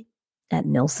day at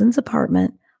Nilsen's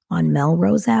apartment on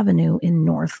Melrose Avenue in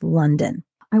North London.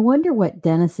 I wonder what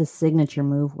Dennis's signature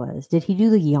move was. Did he do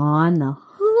the yawn,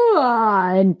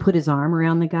 and put his arm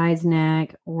around the guy's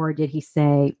neck? Or did he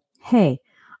say, hey,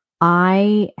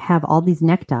 I have all these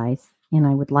neckties and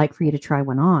I would like for you to try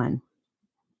one on.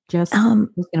 Just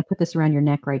I'm just going to put this around your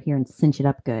neck right here and cinch it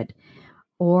up good.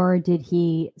 Or did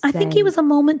he say, I think he was a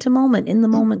moment to moment, in the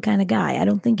moment kind of guy. I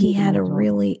don't think he had a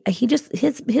really,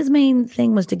 his main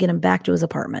thing was to get him back to his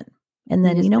apartment. And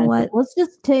then, you know what? Let's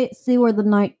just see where the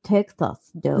night takes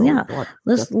us, dude. Yeah.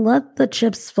 Let's let the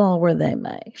chips fall where they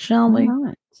may, shall we?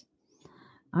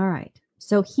 All right.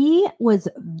 So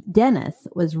Dennis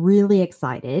was really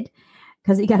excited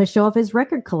because he got to show off his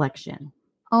record collection.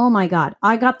 Oh my God.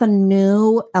 I got the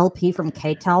new LP from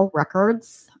K-Tel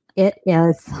Records. It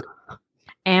is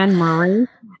Anne Murray,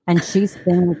 and she's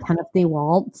singing Tennessee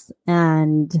Waltz,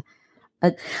 and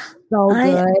it's so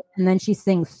good. And then she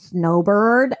sings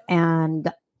Snowbird,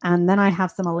 and then I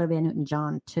have some Olivia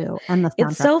Newton-John too. And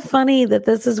it's so funny that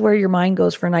this is where your mind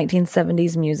goes for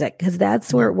 1970s music, because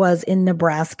that's where it was in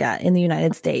Nebraska, in the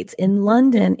United States. In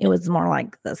London, it was more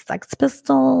like the Sex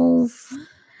Pistols.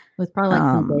 It was probably like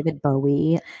some David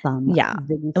Bowie.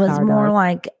 It was more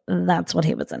like that's what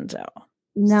he was into.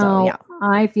 No, so, yeah.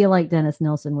 I feel like Dennis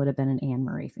Nilsen would have been an Anne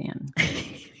Murray fan.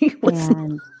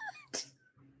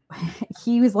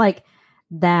 He was like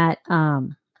that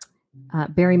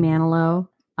Barry Manilow.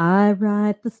 I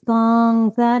write the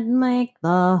songs that make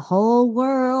the whole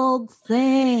world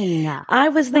sing. I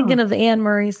was thinking of the Anne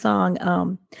Murray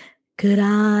song, Could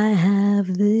I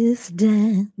Have This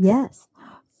Dance? Yes.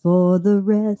 For the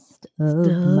rest of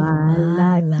my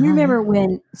life. You remember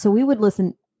so we would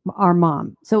listen, our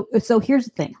mom. So here's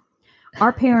the thing.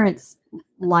 Our parents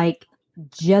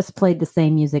just played the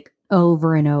same music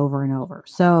over and over and over.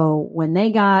 So when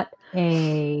they got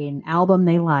an album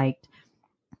they liked,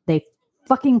 they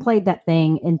fucking played that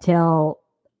thing until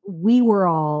we were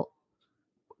all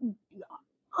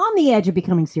on the edge of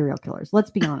becoming serial killers.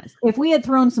 Let's be honest. If we had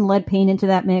thrown some lead paint into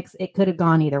that mix, it could have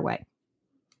gone either way.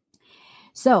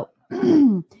 So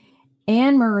Anne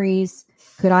Murray's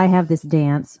Could I Have This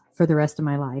Dance for the Rest of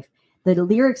My Life? The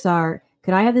lyrics are,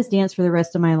 could I have this dance for the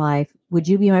rest of my life? Would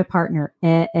you be my partner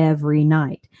every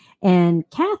night? And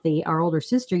Kathy, our older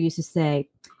sister, used to say,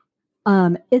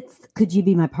 could you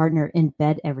be my partner in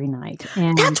bed every night?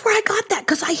 And that's where I got that,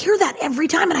 because I hear that every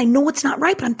time and I know it's not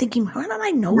right, but I'm thinking, how did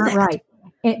I know that? Right.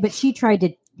 But she tried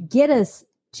to get us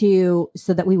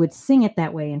so that we would sing it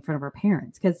that way in front of our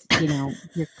parents. Because,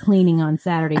 you're cleaning on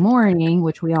Saturday morning,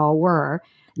 which we all were,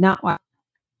 not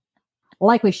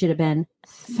like we should have been.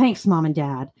 Thanks, Mom and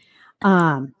Dad.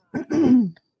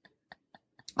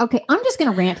 Okay, I'm just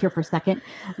going to rant here for a second.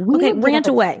 Rant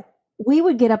away. We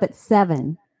would get up at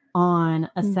 7 on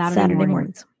a Saturday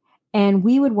mornings, and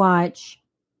we would watch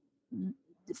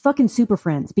fucking Super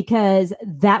Friends, because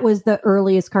that was the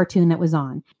earliest cartoon that was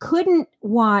on. Couldn't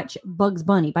watch Bugs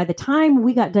Bunny by the time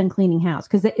we got done cleaning house,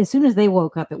 because as soon as they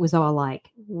woke up, it was all like,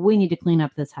 we need to clean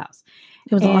up this house.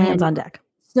 It was all hands on deck.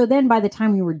 So then by the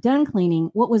time we were done cleaning,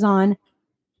 what was on?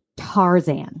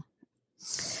 Tarzan.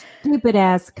 Stupid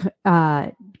ass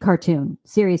cartoon.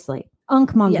 Seriously.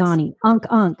 Unk Mongani.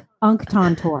 Yes. Unk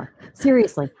Tontor.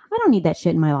 Seriously. I don't need that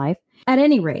shit in my life. At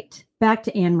any rate, back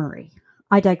to Anne Marie.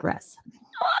 I digress.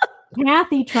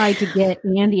 Kathy tried to get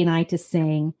Andy and I to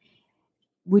sing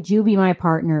 "Would You Be My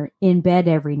Partner" in bed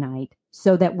every night,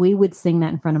 so that we would sing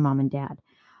that in front of Mom and Dad.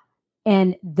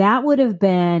 And that would have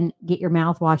been get your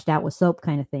mouth washed out with soap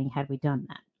kind of thing had we done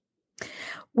that.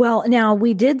 Well, now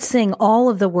we did sing all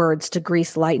of the words to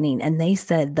Grease Lightning, and they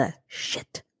said the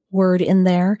shit word in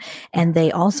there. And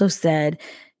they also said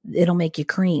it'll make you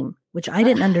cream, which I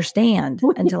didn't understand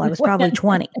until I was probably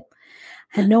 20.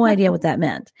 Had no idea what that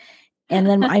meant. And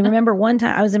then I remember one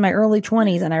time I was in my early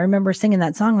 20s, and I remember singing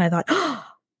that song, and I thought, oh,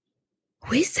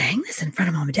 we sang this in front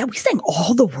of Mom and Dad. We sang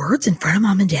all the words in front of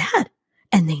Mom and Dad,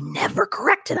 and they never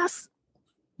corrected us.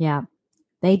 Yeah,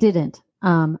 they didn't.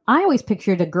 I always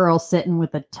pictured a girl sitting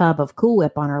with a tub of Cool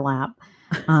Whip on her lap,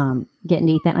 getting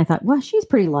to eat that. And I thought, well, she's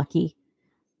pretty lucky.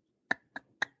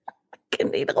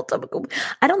 Can eat a whole tub of Cool Whip.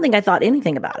 I don't think I thought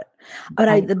anything about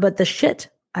it, but the shit,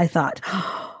 I thought,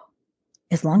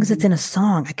 as long as it's in a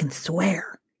song, I can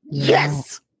swear.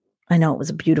 Yes. I know, it was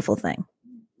a beautiful thing.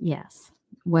 Yes.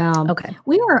 Well, okay.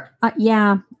 We were,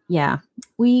 yeah.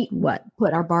 We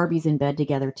put our Barbies in bed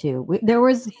together too. There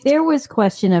was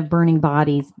question of burning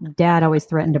bodies. Dad always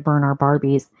threatened to burn our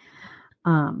Barbies,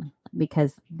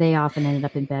 because they often ended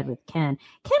up in bed with Ken.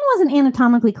 Ken wasn't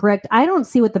anatomically correct. I don't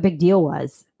see what the big deal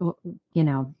was,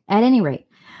 at any rate.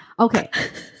 Okay.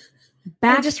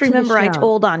 I just remember I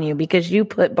told on you because you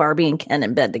put Barbie and Ken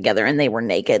in bed together and they were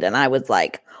naked. And I was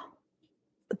like,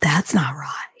 that's not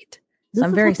right. So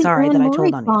I'm very sorry that I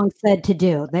told on you. Song said to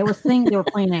do. They were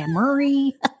playing Anne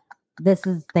Murray.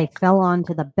 They fell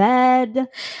onto the bed.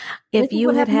 If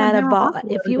you had had a bowl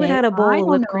of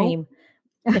whipped cream,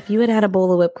 if you had had a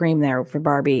bowl of whipped cream there for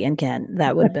Barbie and Ken,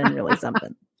 that would have been really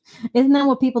something. Isn't that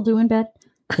what people do in bed?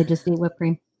 They just eat whipped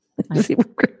cream.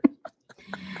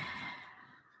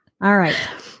 All right.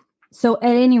 So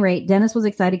at any rate, Dennis was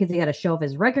excited because he got a show of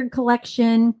his record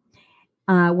collection,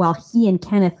 while he and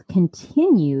Kenneth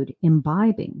continued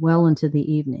imbibing well into the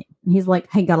evening. And he's like,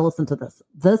 hey, got to listen to this.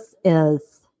 This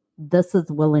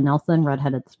is Willie Nelson,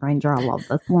 Redheaded Stranger. I love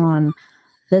this one.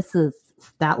 This is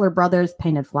Statler Brothers,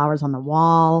 Painted Flowers on the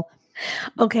Wall.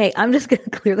 Okay, I'm just going to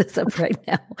clear this up right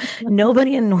now.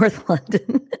 Nobody in North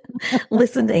London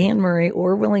listened to Anne Murray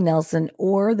or Willie Nelson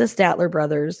or the Statler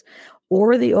Brothers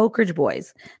or the Oak Ridge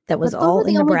Boys. That was all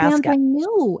in Nebraska. I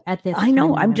knew at this. I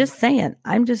know. I'm just saying.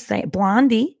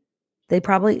 Blondie. They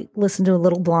probably listened to a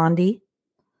little Blondie.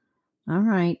 All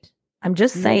right. I'm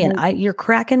just saying. You're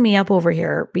cracking me up over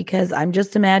here because I'm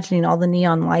just imagining all the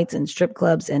neon lights and strip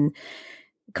clubs and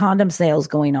condom sales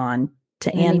going on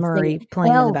to Anne Murray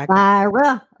playing in the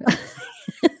background.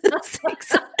 That's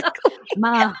exactly.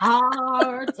 My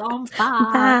heart's on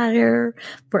fire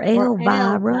for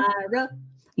Elvira.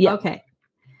 Yeah. Okay.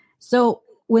 So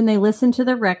when they listened to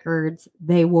the records,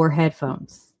 they wore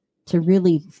headphones to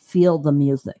really feel the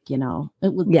music, It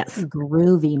was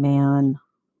groovy, man.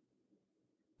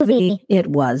 It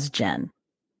was, Jen,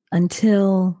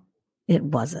 until it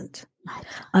wasn't.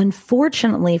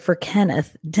 Unfortunately for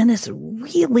Kenneth, Dennis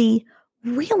really,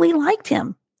 really liked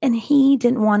him and he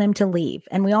didn't want him to leave.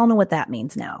 And we all know what that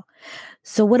means now.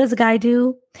 So what does the guy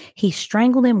do? He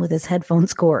strangled him with his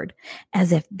headphones cord.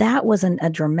 As if that wasn't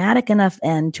a dramatic enough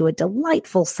end to a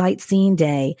delightful sightseeing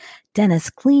day,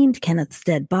 Dennis cleaned Kenneth's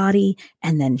dead body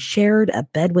and then shared a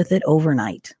bed with it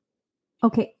overnight.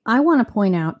 Okay, I want to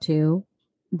point out too,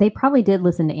 they probably did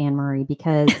listen to Anne Murray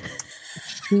because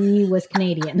she was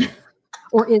Canadian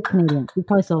or is Canadian. She's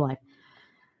probably still alive.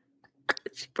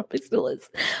 She probably still is.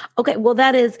 Okay, well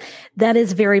that is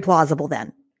very plausible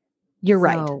then. You're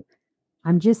right.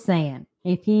 I'm just saying,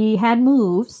 if he had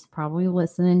moves, probably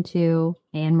listening to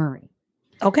Anne Murray.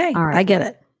 Okay, all right. I get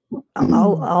it.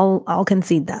 I'll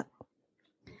concede that.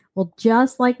 Well,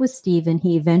 just like with Stephen,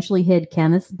 he eventually hid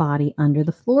Kenneth's body under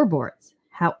the floorboards.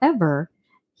 However,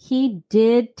 he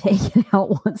did take it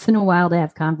out once in a while to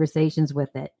have conversations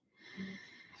with it.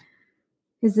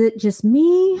 Is it just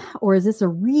me, or is this a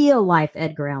real life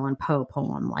Edgar Allan Poe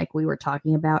poem like we were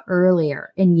talking about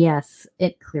earlier? And yes,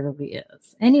 it clearly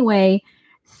is. Anyway,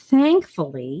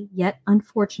 thankfully, yet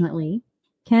unfortunately,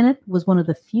 Kenneth was one of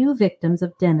the few victims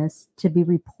of Dennis to be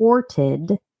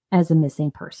reported as a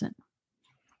missing person.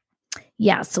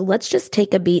 Yeah, so let's just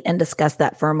take a beat and discuss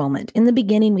that for a moment. In the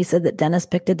beginning, we said that Dennis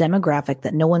picked a demographic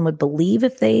that no one would believe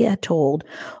if they had told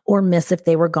or miss if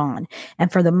they were gone.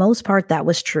 And for the most part, that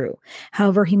was true.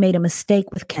 However, he made a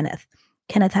mistake with Kenneth.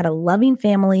 Kenneth had a loving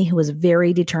family who was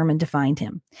very determined to find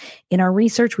him. In our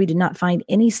research, we did not find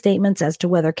any statements as to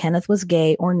whether Kenneth was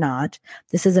gay or not.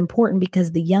 This is important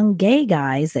because the young gay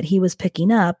guys that he was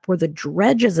picking up were the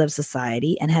dredges of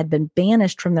society and had been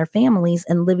banished from their families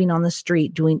and living on the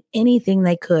street, doing anything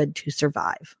they could to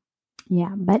survive.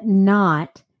 Yeah, but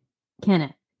not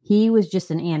Kenneth. He was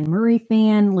just an Anne Murray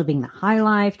fan, living the high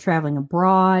life, traveling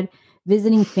abroad,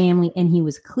 visiting family, and he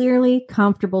was clearly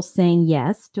comfortable saying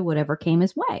yes to whatever came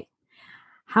his way.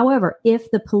 However,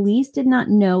 if the police did not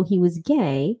know he was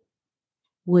gay,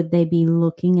 would they be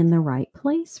looking in the right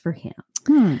place for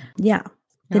him? Yeah.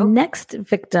 The next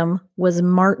victim was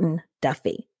Martin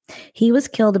Duffy. He was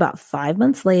killed about 5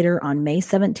 months later on May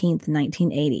 17th,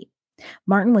 1980.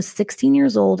 Martin was 16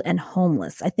 years old and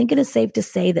homeless. I think it is safe to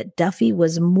say that Duffy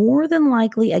was more than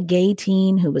likely a gay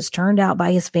teen who was turned out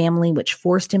by his family, which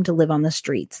forced him to live on the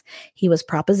streets. He was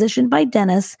propositioned by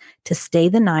Dennis to stay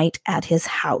the night at his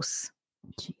house.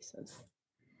 Jesus.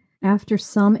 After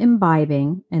some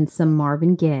imbibing and some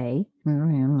Marvin Gaye,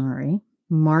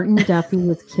 Martin Duffy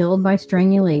was killed by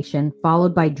strangulation,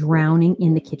 followed by drowning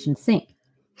in the kitchen sink.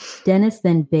 Dennis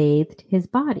then bathed his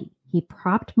body. He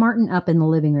propped Martin up in the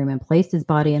living room and placed his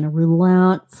body in a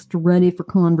relaxed, ready for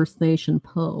conversation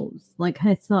pose. Like,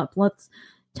 hey, sup,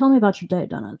 tell me about your day,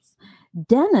 Dennis.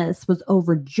 Dennis was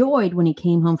overjoyed when he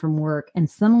came home from work and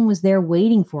someone was there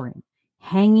waiting for him,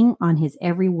 hanging on his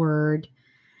every word,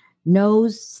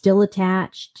 nose still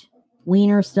attached,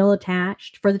 wiener still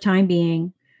attached for the time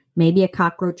being, maybe a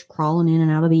cockroach crawling in and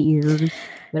out of the ears,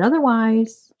 but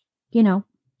otherwise,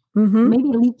 maybe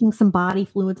leaking some body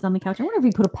fluids on the couch. I wonder if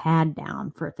you put a pad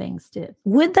down for things too.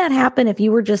 Would that happen if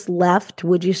you were just left?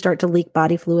 Would you start to leak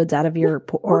body fluids out of your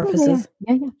orifices?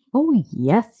 Yeah. Oh,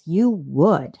 yes, you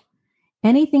would.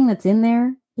 Anything that's in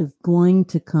there is going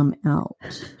to come out.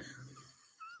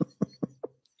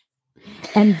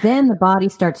 And then the body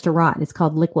starts to rot. It's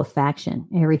called liquefaction.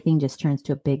 Everything just turns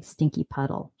to a big stinky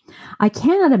puddle. I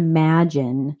cannot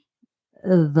imagine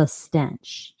the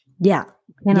stench. Yeah.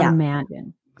 Cannot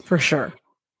imagine. For sure.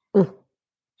 Ooh.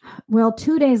 Well,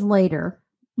 2 days later,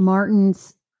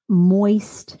 Martin's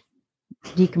moist,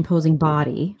 decomposing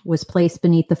body was placed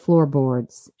beneath the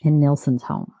floorboards in Nilsson's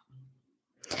home.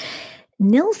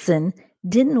 Nilsson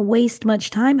didn't waste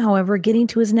much time, however, getting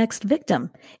to his next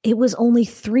victim. It was only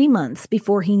 3 months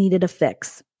before he needed a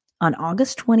fix. On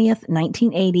August 20th,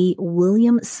 1980,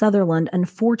 William Sutherland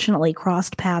unfortunately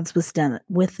crossed paths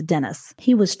with Dennis.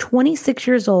 He was 26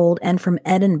 years old and from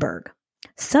Edinburgh.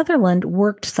 Sutherland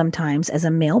worked sometimes as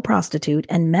a male prostitute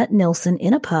and met Nilsson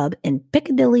in a pub in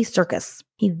Piccadilly Circus.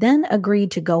 He then agreed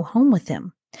to go home with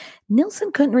him.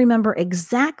 Nilsson couldn't remember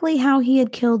exactly how he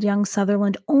had killed young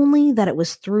Sutherland, only that it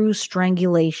was through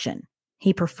strangulation.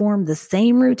 He performed the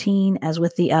same routine as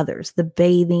with the others, the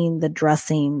bathing, the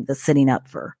dressing, the sitting up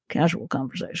for casual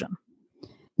conversation.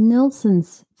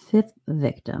 Nilsson's fifth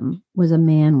victim was a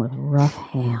man with rough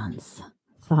hands,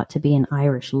 thought to be an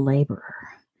Irish laborer.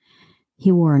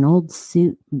 He wore an old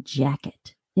suit and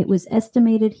jacket. It was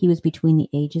estimated he was between the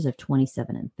ages of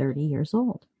 27 and 30 years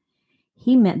old.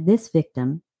 He met this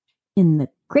victim in the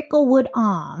Cricklewood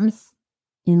Arms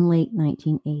in late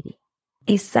 1980.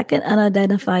 A second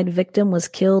unidentified victim was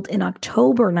killed in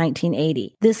October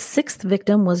 1980. This sixth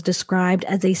victim was described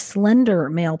as a slender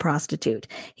male prostitute.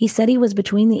 He said he was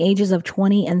between the ages of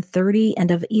 20 and 30 and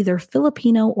of either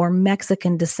Filipino or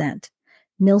Mexican descent.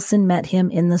 Nilsson met him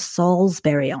in the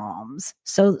Salisbury Arms.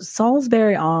 So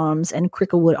Salisbury Arms and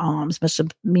Cricklewood Arms must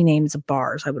be names of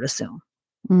bars, I would assume.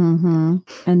 Mm-hmm.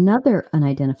 Another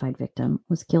unidentified victim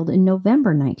was killed in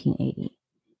November 1980.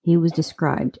 He was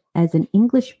described as an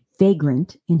English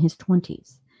vagrant in his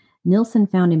 20s. Nilsson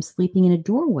found him sleeping in a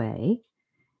doorway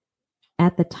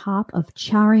at the top of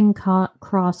Charing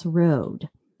Cross Road.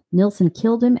 Nilsson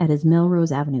killed him at his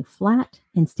Melrose Avenue flat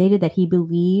and stated that he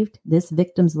believed this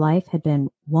victim's life had been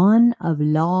one of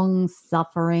long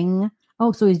suffering.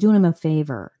 Oh, so he's doing him a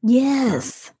favor.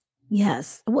 Yes.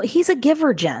 Yes. Well, he's a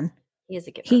giver, Jen. He is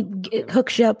a giver. He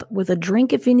hooks you up with a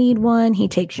drink if you need one. He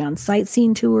takes you on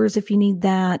sightseeing tours if you need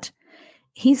that.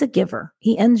 he's a giver.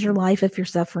 He ends your life if you're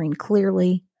suffering,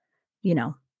 clearly, you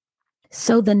know.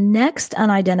 So the next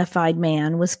unidentified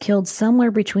man was killed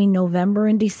somewhere between November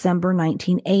and December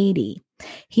 1980.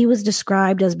 He was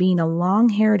described as being a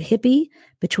long-haired hippie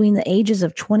between the ages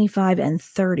of 25 and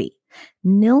 30.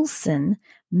 Nilsen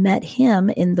met him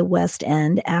in the West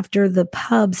End after the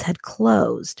pubs had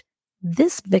closed.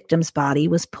 This victim's body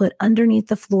was put underneath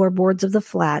the floorboards of the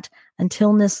flat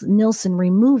until Nilsen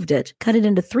removed it, cut it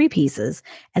into 3 pieces,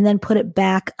 and then put it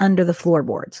back under the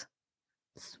floorboards.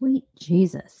 Sweet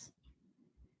Jesus.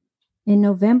 In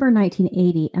November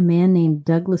 1980, a man named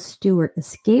Douglas Stewart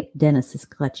escaped Dennis's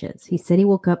clutches. He said he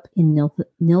woke up in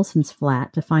Nilsen's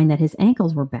flat to find that his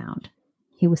ankles were bound.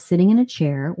 He was sitting in a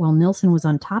chair while Nilsen was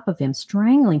on top of him,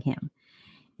 strangling him.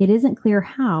 It isn't clear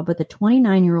how, but the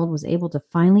 29-year-old was able to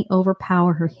finally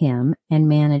overpower him and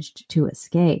managed to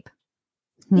escape.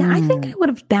 Yeah, I think I would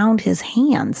have bound his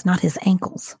hands, not his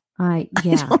ankles. Yeah. I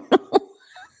don't know.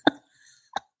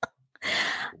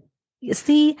 You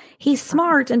see, he's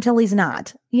smart until he's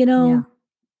not, you know? Yeah.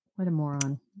 What a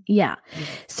moron. Yeah.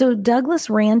 So Douglas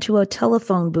ran to a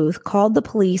telephone booth, called the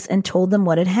police, and told them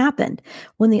what had happened.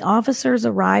 When the officers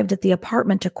arrived at the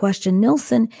apartment to question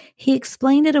Nilsen, he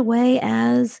explained it away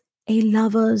as a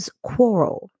lover's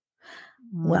quarrel.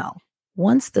 Well,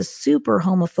 once the super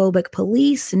homophobic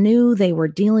police knew they were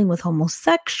dealing with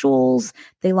homosexuals,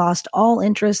 they lost all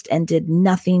interest and did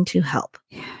nothing to help.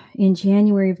 In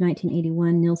January of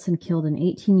 1981, Nilsen killed an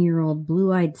 18-year-old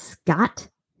blue-eyed Scot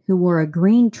who wore a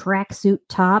green tracksuit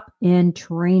top and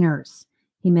trainers.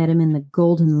 He met him in the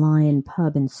Golden Lion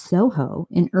pub in Soho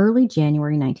in early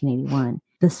January 1981.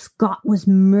 The Scot was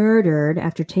murdered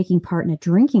after taking part in a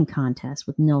drinking contest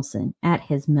with Nilsen at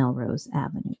his Melrose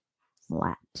Avenue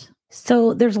flat.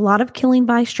 So there's a lot of killing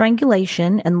by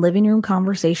strangulation and living room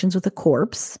conversations with a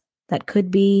corpse. That could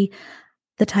be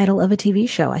the title of a TV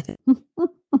show, I think.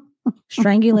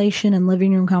 Strangulation and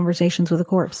living room conversations with a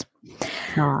corpse.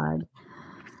 God.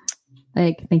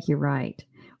 I think you're right.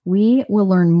 We will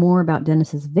learn more about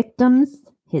Dennis's victims,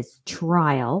 his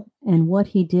trial, and what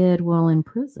he did while in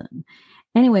prison.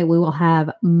 Anyway, we will have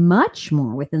much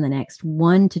more within the next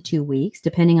 1 to 2 weeks,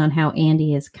 depending on how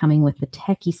Andy is coming with the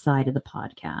techie side of the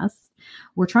podcast.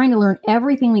 We're trying to learn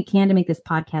everything we can to make this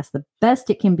podcast the best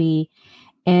it can be.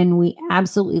 And we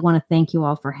absolutely want to thank you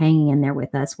all for hanging in there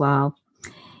with us while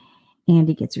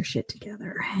Andy gets her shit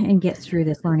together and gets through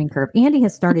this learning curve. Andy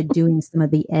has started doing some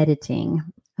of the editing.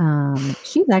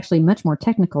 She's actually much more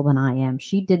technical than I am.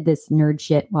 She did this nerd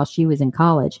shit while she was in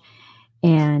college.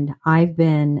 And I've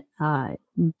been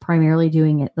primarily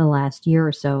doing it the last year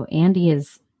or so. Andy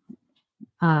is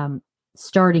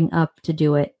starting up to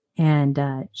do it, and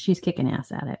she's kicking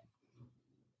ass at it.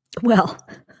 Well,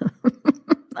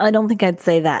 I don't think I'd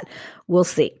say that. We'll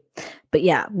see. But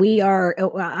yeah,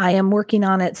 I am working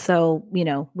on it. So,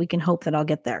 we can hope that I'll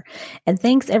get there. And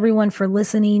thanks everyone for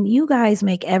listening. You guys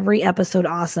make every episode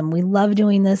awesome. We love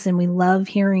doing this and we love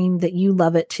hearing that you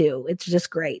love it too. It's just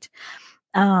great.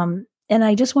 And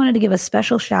I just wanted to give a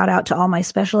special shout out to all my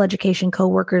special education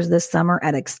coworkers this summer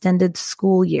at Extended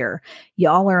School Year.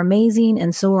 Y'all are amazing.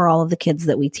 And so are all of the kids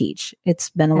that we teach. It's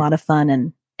been a lot of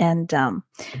fun. And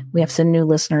we have some new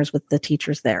listeners with the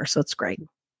teachers there. So it's great.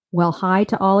 Well, hi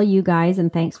to all of you guys,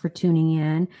 and thanks for tuning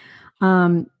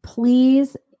in.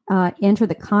 Please enter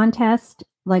the contest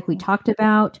like we talked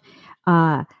about.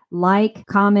 Like,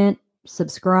 comment,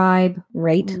 subscribe,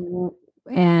 rate,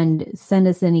 and send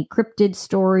us any cryptid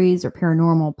stories or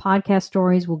paranormal podcast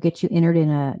stories. We'll get you entered in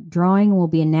a drawing. We'll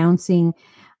be announcing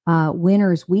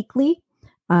winners weekly.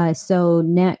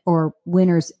 Or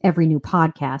winners every new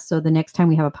podcast. So the next time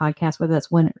we have a podcast, whether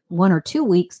that's one or 2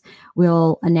 weeks,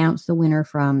 we'll announce the winner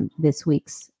from this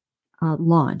week's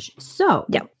launch. So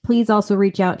Please also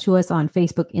reach out to us on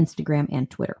Facebook, Instagram, and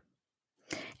Twitter.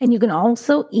 And you can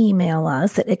also email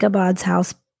us at Ichabod's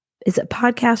House. Is it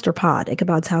podcast or pod?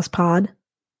 Ichabod's House Pod?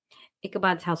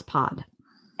 Ichabod's House Pod.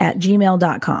 At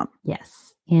gmail.com.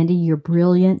 Yes. Andy, you're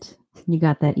brilliant. You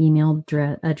got that email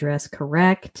address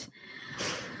correct.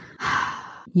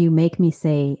 You make me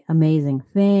say amazing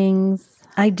things.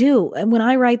 I do. And when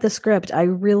I write the script, I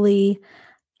really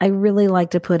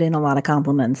like to put in a lot of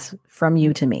compliments from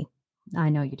you to me. I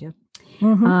know you do.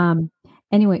 Mm-hmm.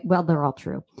 Anyway, well, they're all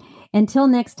true. Until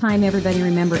next time, everybody,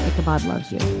 remember Ichabod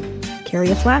loves you.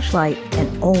 Carry a flashlight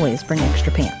and always bring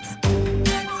extra pants.